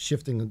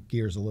 Shifting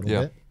gears a little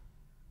bit.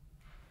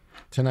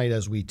 Tonight,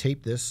 as we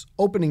tape this,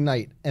 opening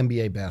night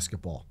NBA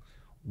basketball.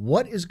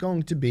 What is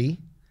going to be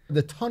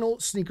the tunnel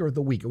sneaker of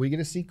the week? Are we going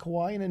to see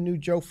Kawhi in a new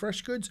Joe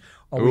Fresh Goods?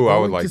 Are we going I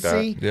would like to that.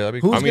 see that'd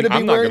be cool. who's going to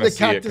be wearing the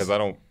Cactus? Because I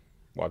don't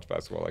watch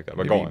basketball like that.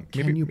 But go on.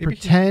 Can you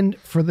pretend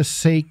for the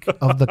sake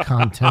of the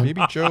content?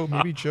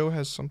 Maybe Joe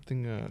has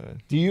something.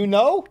 Do you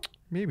know?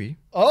 Maybe.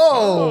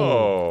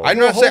 Oh, I'm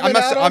not saying.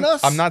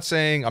 I'm not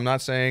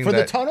saying for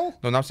that, the tunnel.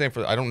 No, I'm not saying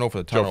for. I don't know for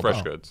the tunnel. Joe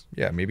Fresh Goods.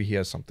 Yeah, maybe he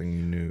has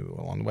something new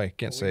along the way.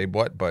 Can't say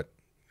what, but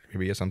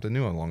maybe he has something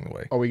new along the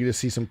way. Are we going to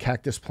see some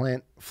cactus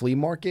plant flea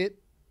market?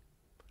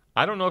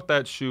 I don't know if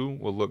that shoe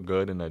will look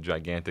good in a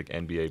gigantic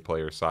NBA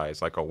player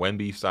size, like a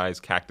Wemby size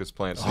cactus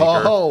plant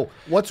sneaker. Oh,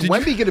 what's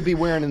Wemby going to be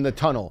wearing in the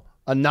tunnel?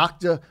 A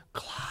Nocta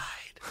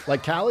Clyde,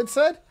 like Khaled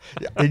said.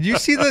 Did you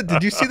see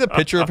the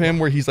picture of him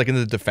where he's like in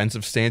the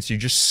defensive stance? You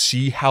just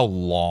see how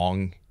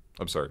long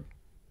Absurd.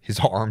 his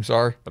arms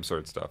are.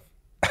 Absurd stuff.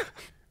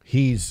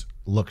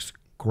 Looks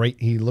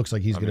great. He looks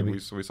like he's going to be.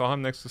 We saw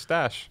him next to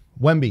Stash.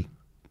 Wemby,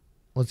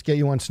 let's get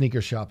you on sneaker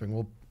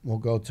shopping. We'll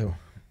go to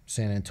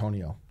San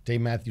Antonio.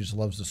 Dave Matthews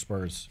loves the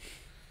Spurs.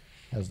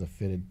 Has the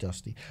fitted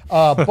Dusty.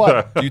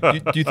 But do you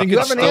think you it's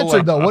haven't still answered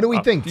like, though? What do we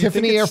think?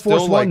 Tiffany Air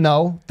Force One?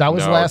 No, that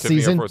was last Tiffany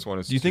season. Air Force One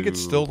is do you think it's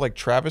still like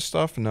Travis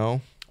stuff?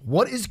 No.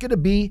 What is going to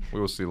be?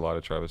 We will see a lot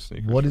of Travis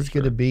sneakers. What is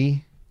going to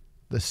be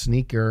the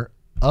sneaker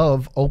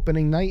of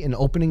opening night and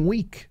opening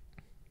week?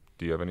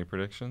 Do you have any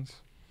predictions?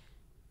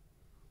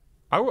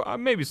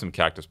 Maybe some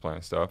cactus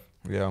plant stuff.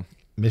 Yeah.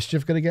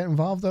 Mischief going to get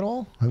involved at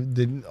all?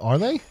 Are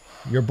they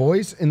your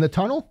boys in the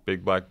tunnel?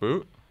 Big black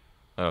boot?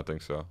 I don't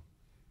think so.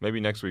 Maybe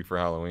next week for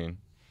Halloween.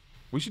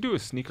 We should do a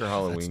sneaker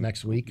Halloween. That's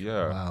next week?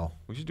 Yeah. Wow.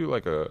 We should do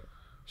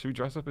should we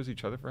dress up as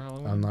each other for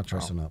Halloween? I'm not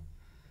dressing up.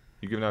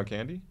 You giving out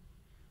candy?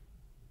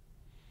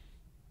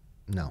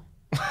 No.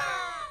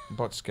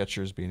 About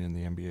Skechers being in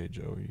the NBA,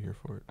 Joe. Are you here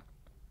for it?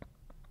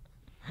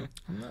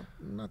 I'm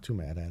not too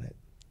mad at it.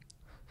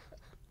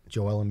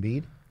 Joel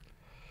Embiid?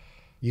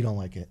 You don't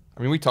like it?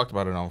 I mean, we talked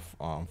about it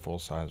on Full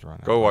Size Run.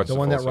 Go watch the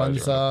one that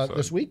runs run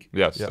this week?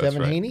 Yes, yeah. that's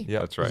Devin right. Haney? Yeah,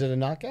 that's right. Is it a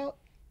knockout?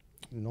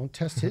 Don't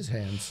test his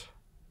hands.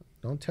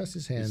 Don't test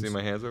his hands. You see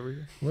my hands over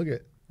here? Look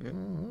at. Yeah. I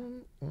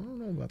don't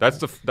know about That's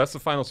that. that's the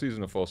final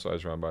season of Full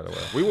Size Run, by the way.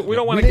 We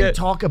don't want We to didn't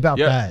talk about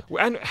that.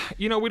 And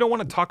we don't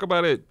want to talk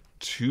about it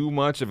too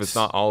much if it's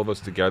not all of us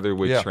together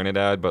with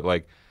Trinidad. But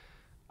like,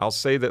 I'll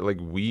say that like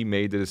we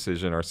made the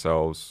decision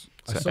ourselves.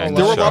 There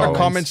were a lot of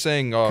comments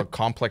saying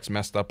Complex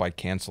messed up by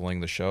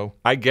canceling the show.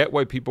 I get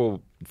why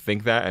people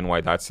think that and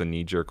why that's a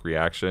knee-jerk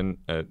reaction.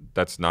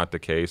 That's not the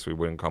case. We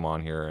wouldn't come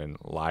on here and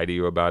lie to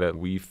you about it.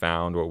 We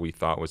found what we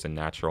thought was a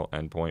natural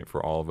endpoint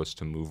for all of us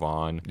to move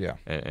on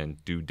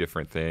and do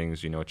different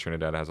things. You know,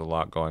 Trinidad has a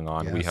lot going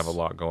on. Yes. We have a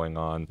lot going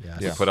on.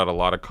 Yes. We put out a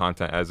lot of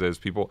content as is.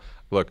 People,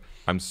 look,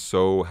 I'm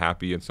so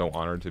happy and so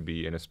honored to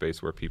be in a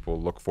space where people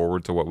look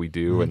forward to what we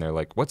do and they're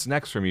like, what's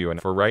next from you?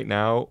 And for right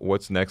now,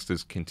 what's next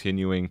is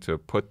continuing to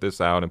put this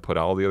out and put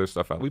all the other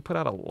stuff out. We put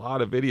out a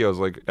lot of videos.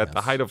 Like at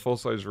the height of Full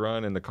Size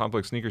Run and the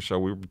Complex Sneaker Show,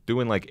 we were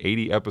doing like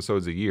 80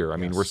 episodes a year. I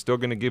mean, we're still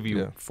going to give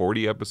you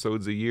 40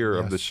 episodes a year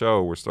of the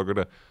show. We're still going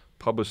to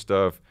publish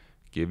stuff,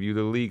 give you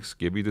the leaks,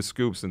 give you the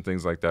scoops and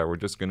things like that. We're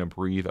just going to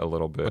breathe a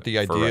little bit. But the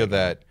idea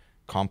that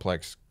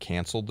Complex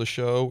canceled the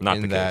show,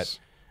 not the case.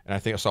 And I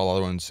think I saw a lot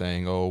of ones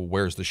saying, "Oh,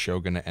 where's the show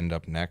going to end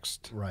up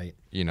next?" Right.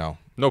 You know.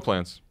 No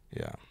plans.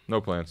 Yeah. No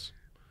plans.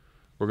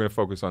 We're going to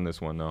focus on this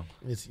one though.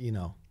 It's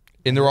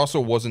And there also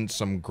wasn't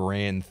some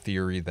grand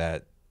theory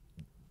that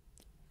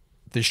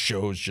this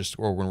show's just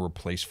we're going to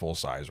replace Full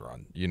Size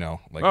Run. You know.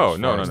 Like no.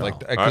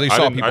 Like, I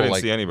didn't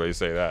see anybody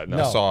say that.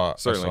 No,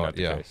 certainly not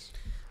the case.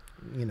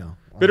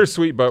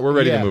 Bittersweet, but we're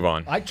ready to move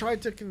on. I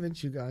tried to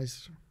convince you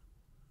guys.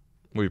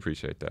 We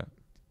appreciate that.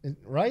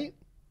 right?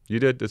 You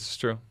did. This is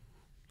true.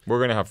 We're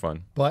gonna have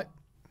fun. But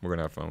We're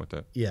gonna have fun with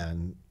it. yeah,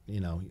 and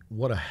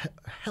what a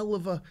hell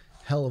of a run.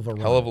 Hell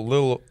of a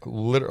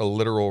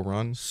literal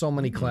run. So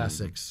many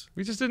classics.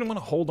 We just didn't want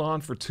to hold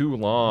on for too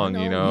long,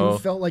 You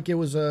felt like it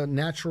was a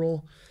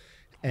natural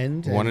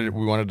end.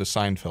 We wanted to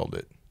Seinfeld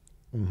it.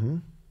 Mm-hmm.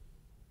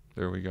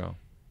 There we go.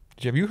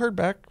 Have you heard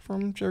back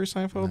from Jerry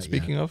Seinfeld? Not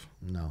Speaking yet. of,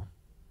 No,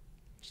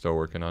 Still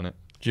working on it.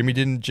 Jimmy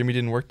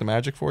didn't work the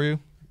magic for you.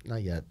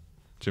 not yet.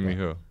 Jimmy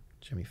who?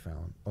 Jimmy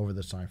Fallon over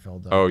the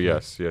Seinfeld. Oh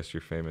yes,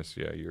 you're famous.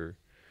 Yeah,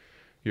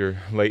 your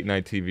late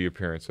night TV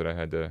appearance that I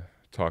had to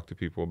talk to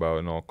people about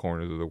in all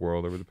corners of the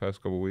world over the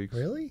past couple of weeks.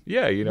 Really?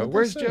 Yeah, What'd they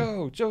where's say?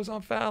 Joe? Joe's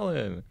on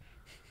Fallon.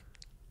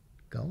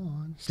 Go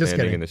on. Just Standing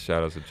kidding. in the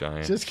shadows of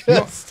giants. Just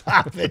kidding.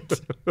 Stop it.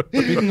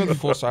 Speaking of the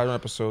full siren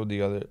episode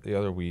the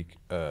other week,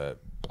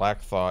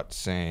 Black Thought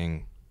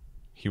saying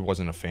he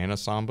wasn't a fan of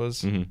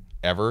Sambas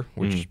ever,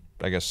 which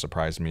I guess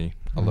surprised me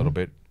a little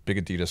bit.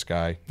 Big Adidas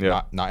guy,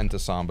 not into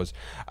Sambas.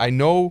 I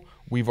know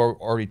we've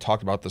already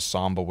talked about the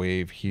Samba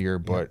wave here,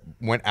 but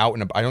went out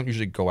and I don't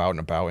usually go out and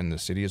about in the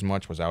city as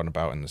much. Was out and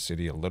about in the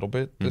city a little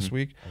bit this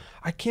week.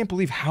 I can't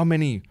believe how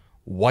many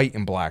white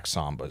and black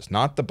Sambas,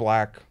 not the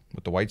black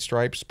with the white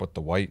stripes, but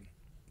the white,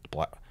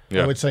 black.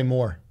 Yeah. I would say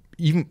more.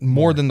 Even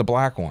more than the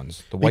black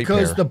ones, the white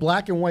Because pair. the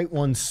black and white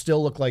ones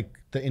still look like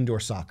the indoor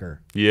soccer.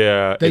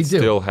 Yeah, They it do.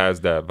 still has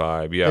that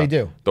vibe. Yeah, They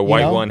do. The You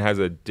white know? one has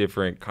a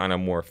different kind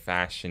of more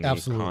fashion-y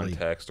Absolutely.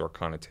 context or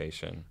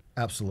connotation.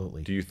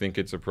 Absolutely. Do you think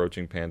it's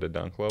approaching Panda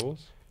Dunk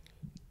levels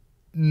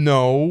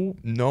no,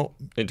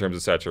 in terms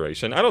of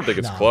saturation? I don't think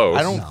it's No. close.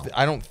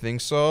 I don't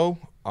think so.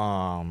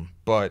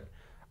 But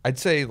I'd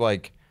say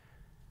like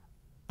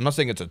I'm not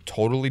saying it's a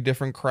totally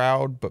different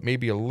crowd, but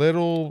maybe a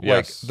little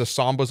Yes. like the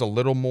Samba's a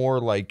little more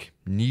like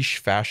niche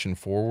fashion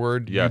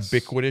forward, Yes.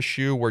 ubiquitous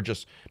shoe where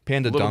just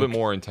Panda a little Dunk bit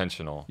more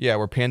intentional. Yeah,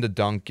 where Panda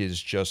Dunk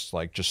is just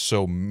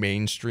so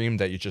mainstream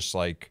that you just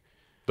like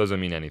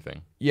Doesn't mean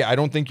anything. yeah, I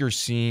don't think you're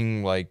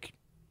seeing like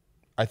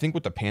I think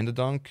with the Panda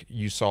Dunk,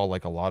 you saw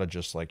like a lot of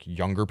just like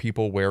younger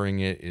people wearing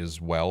it as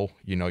well.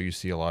 You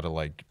see a lot of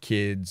like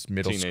kids,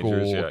 middle Teenagers,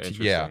 school, yeah,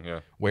 interesting, yeah.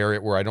 wear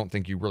it. Where I don't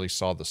think you really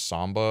saw the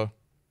Samba.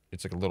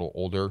 It's like a little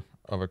older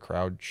of a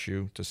crowd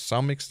shoe to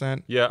some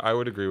extent. Yeah, I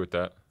would agree with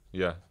that.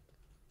 Yeah.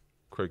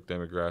 Quick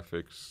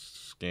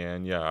demographics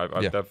scan. Yeah,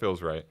 Yeah. that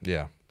feels right.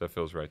 Yeah, That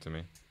feels right to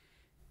me.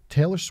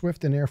 Taylor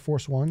Swift and Air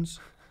Force Ones.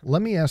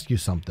 Let me ask you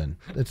something.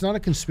 It's not a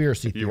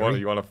conspiracy theory.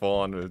 You want to fall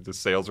on the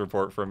sales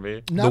report from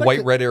me? Not the a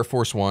white red Air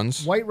Force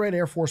Ones. White red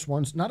Air Force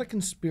Ones. Not a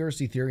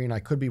conspiracy theory, and I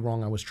could be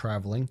wrong. I was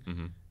traveling.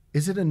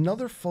 Is it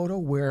another photo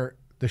where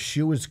the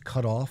shoe is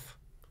cut off?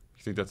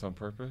 You think that's on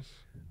purpose?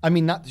 I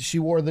mean, not she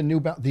wore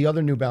the the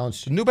other New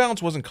Balance. The New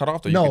Balance wasn't cut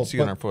off though. No, You could see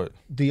it on but her foot.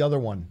 The other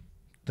one,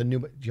 the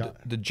new.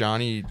 The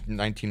Johnny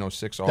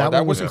 1906 R. That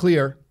one was was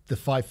clear. The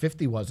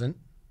 550 wasn't.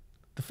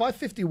 The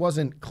 550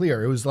 wasn't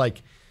clear. It was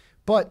like,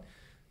 but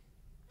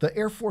the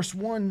Air Force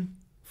One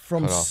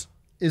from Cut off.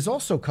 is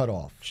also cut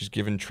off. She's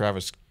giving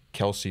Travis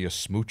Kelce a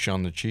smooch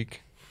on the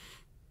cheek.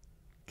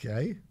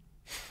 Okay.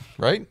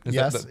 Right? Is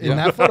Yes, that in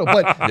that photo,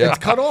 but Yeah. it's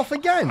cut off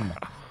again.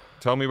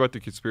 Tell me about the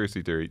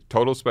conspiracy theory.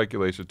 Total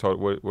speculation.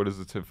 What is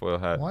the tinfoil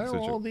hat? Why are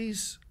situation? all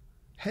these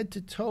head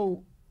to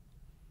toe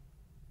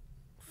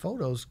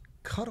photos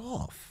cut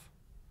off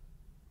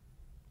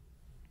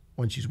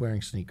when she's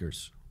wearing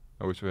sneakers?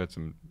 I wish we had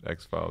some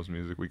X-Files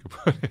music we could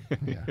put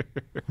in.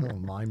 Yeah,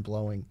 mind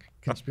blowing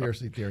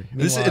conspiracy theory.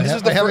 This Meanwhile,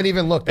 is the I haven't fir-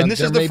 even looked. And this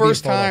There is may the be a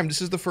first photo. time.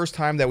 This is the first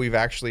time that we've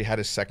actually had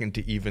a second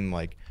to even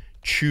like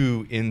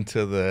chew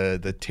into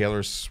the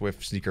Taylor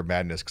Swift sneaker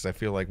madness because I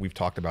feel like we've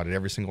talked about it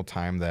every single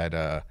time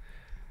that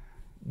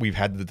we've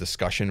had the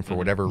discussion for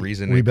whatever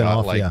reason. We've it been got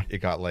off, like yeah. it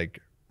got like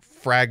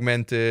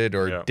fragmented,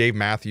 or Yeah. Dave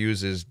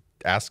Matthews is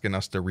asking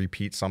us to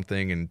repeat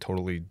something and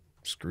totally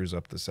screws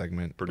up the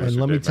segment. And Producer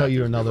let me Dave tell you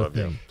Matthews, we another love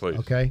you. thing, Please.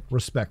 okay?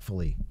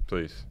 Respectfully.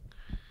 Please.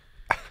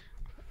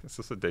 Is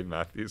this a Dave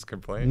Matthews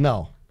complaint?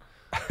 No.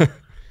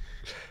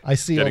 I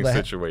see Getting all the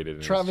situated in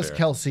his Travis chair.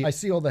 Kelce. I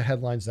see all the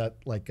headlines that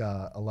like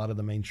a lot of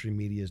the mainstream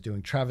media is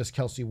doing. Travis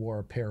Kelce wore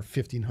a pair of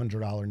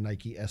 $1,500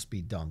 Nike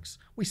SB Dunks.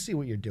 We see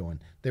what you're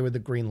doing. They were the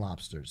Green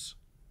Lobsters.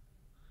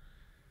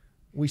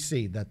 We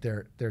see that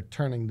they're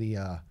turning the.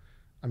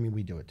 I mean,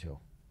 we do it too,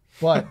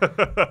 but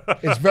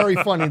it's very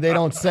funny. They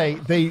don't say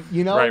they.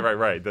 You know.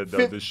 Right.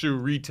 The shoe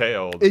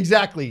retailed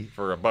Exactly.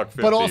 for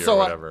 $1.50 But also, or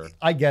whatever.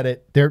 I get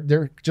it.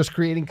 They're just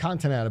creating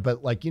content out of it,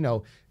 but like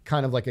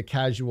kind of like a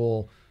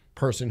casual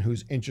person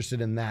who's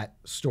interested in that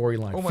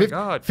storyline. Oh my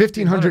God,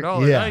 $1,500.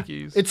 $1,500 Yeah,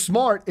 Nikes. it's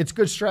smart. It's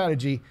good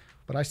strategy,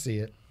 but I see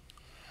it.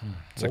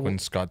 It's like when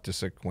Scott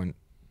Disick went.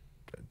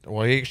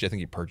 Well, I think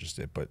he purchased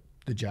it, but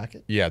The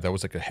jacket. yeah, that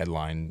was like a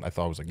headline. I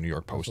thought it was like New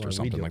York Post That's or why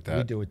something we do. like that.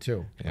 We do it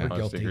too. Yeah. We're On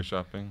guilty. sneaker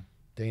shopping.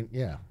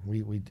 Yeah, we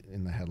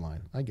in the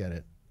headline. I get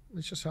it.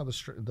 It's just how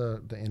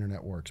the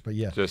internet works. But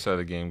yeah, Just how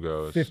the game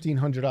goes.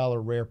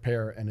 $1,500 rare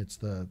pair, and it's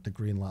the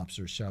Green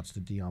Lobster. Shouts to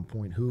Dion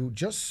Point, who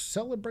just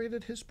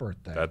celebrated his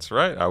birthday. That's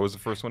right. I was the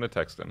first one to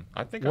text him.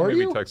 I think I Were maybe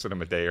you? texted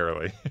him a day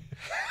early.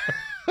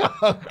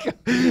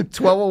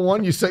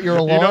 12:01. You set your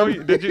alarm. You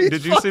know,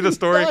 did you see the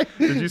story?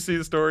 Did you see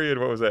the story in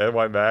what was it,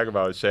 NY Mag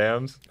about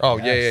Shams? Oh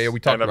yeah. We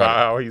talked and about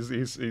how he's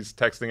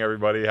texting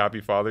everybody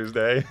Happy Father's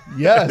Day.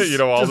 Yes. You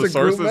know, all Just the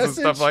a group sources and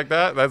stuff message? like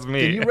that. That's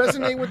me. Did you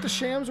resonate with the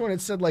Shams when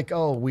it said like,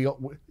 oh,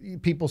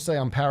 people say,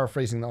 I'm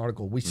paraphrasing the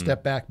article, we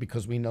step back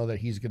because we know that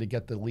he's going to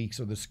get the leaks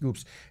or the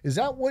scoops. Is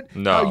that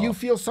how you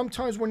feel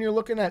sometimes when you're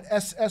looking at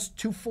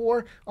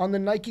SS24 on the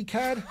Nike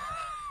CAD?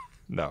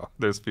 No,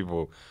 there's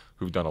people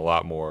who've done a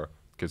lot more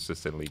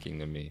consistent leaking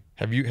than me.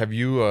 Have you Z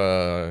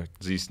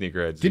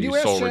Sneakerhead, Z Did you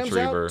ask Soul Shams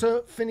Retriever. out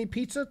to Finny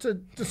Pizza to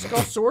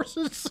discuss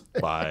sources?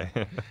 Bye.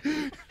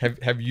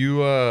 have you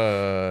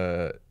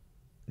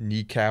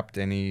kneecapped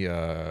any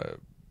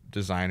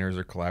designers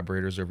or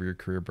collaborators over your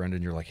career,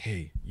 Brendan? You're like,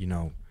 hey, you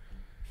know,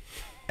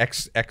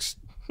 X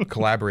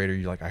collaborator,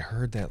 you're like, I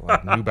heard that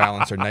like New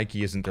Balance or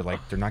Nike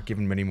they're not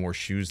giving many more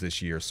shoes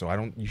this year, so I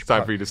don't. It's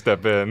time for you to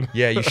step in.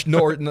 Yeah, you should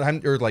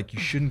or like you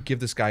shouldn't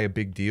give this guy a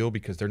big deal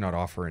because they're not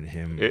offering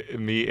him.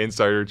 Me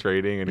insider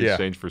trading in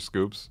exchange for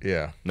scoops.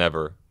 Yeah,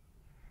 never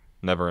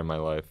in my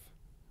life.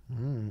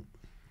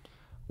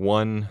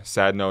 One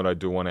sad note I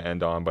do want to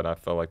end on, but I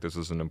felt like this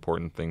is an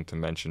important thing to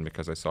mention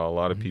because I saw a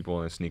lot of people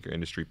in the sneaker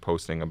industry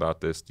posting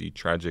about this: the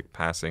tragic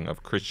passing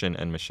of Christian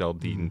and Michelle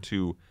Deaton,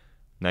 two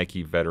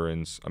Nike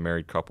veterans, a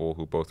married couple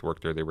who both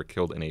worked there. They were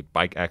killed in a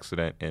bike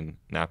accident in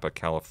Napa,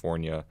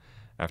 California,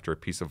 after a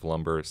piece of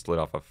lumber slid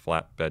off a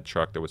flatbed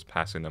truck that was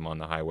passing them on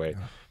the highway.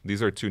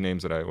 These are two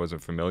names that I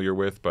wasn't familiar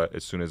with, but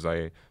as soon as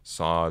I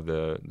saw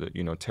the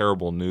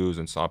terrible news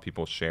and saw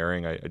people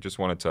sharing, I just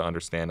wanted to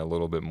understand a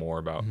little bit more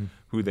about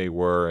who they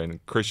were.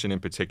 And Christian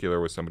in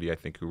particular was somebody I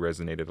think who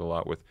resonated a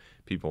lot with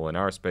people in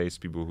our space,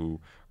 people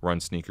who run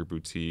sneaker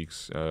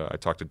boutiques. I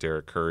talked to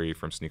Derek Curry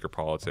from Sneaker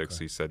Politics.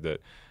 He said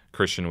that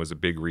Christian was a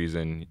big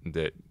reason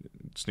that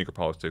Sneaker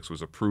Politics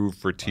was approved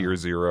for Tier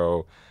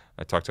 0.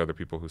 I talked to other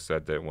people who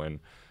said that when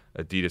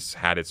Adidas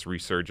had its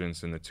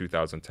resurgence in the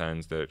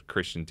 2010s, that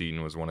Christian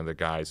Deaton was one of the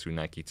guys who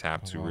Nike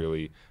tapped to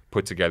really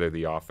put together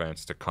the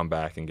offense to come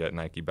back and get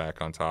Nike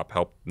back on top,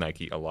 helped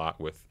Nike a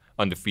lot with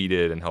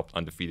Undefeated and helped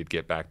Undefeated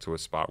get back to a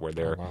spot where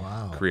they're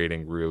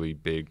creating really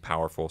big,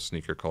 powerful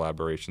sneaker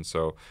collaborations.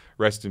 So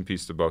rest in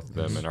peace to both of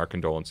them, and our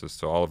condolences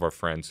to all of our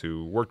friends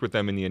who worked with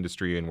them in the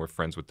industry and were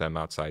friends with them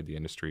outside the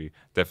industry.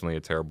 Definitely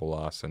a terrible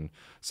loss, and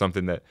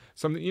something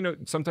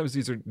sometimes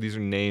these are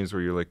names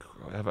where you're like,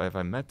 have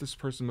I met this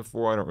person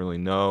before? I don't really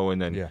know.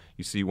 And then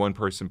you see one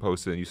person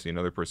post it and you see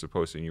another person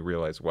post it and you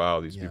realize,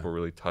 wow, these people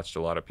really touched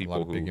a lot of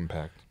people who, big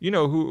impact.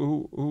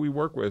 Who we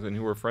work with and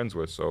who we're friends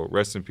with. So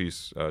rest in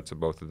peace to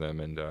both of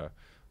them, and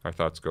our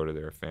thoughts go to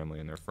their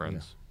family and their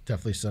friends.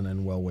 Definitely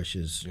sending well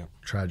wishes.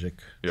 Tragic.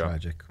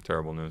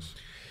 Terrible news.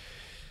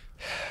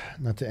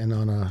 Not to end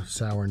on a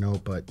sour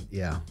note, but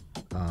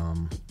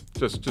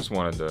just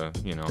wanted to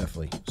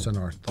definitely send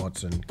our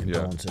thoughts and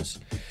condolences.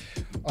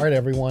 All right,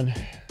 everyone,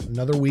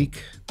 another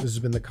week. This has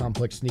been the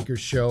Complex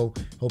Sneakers Show.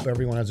 Hope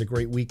everyone has a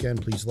great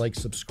weekend. Please like,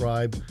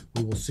 subscribe.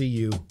 We will see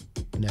you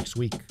next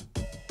week.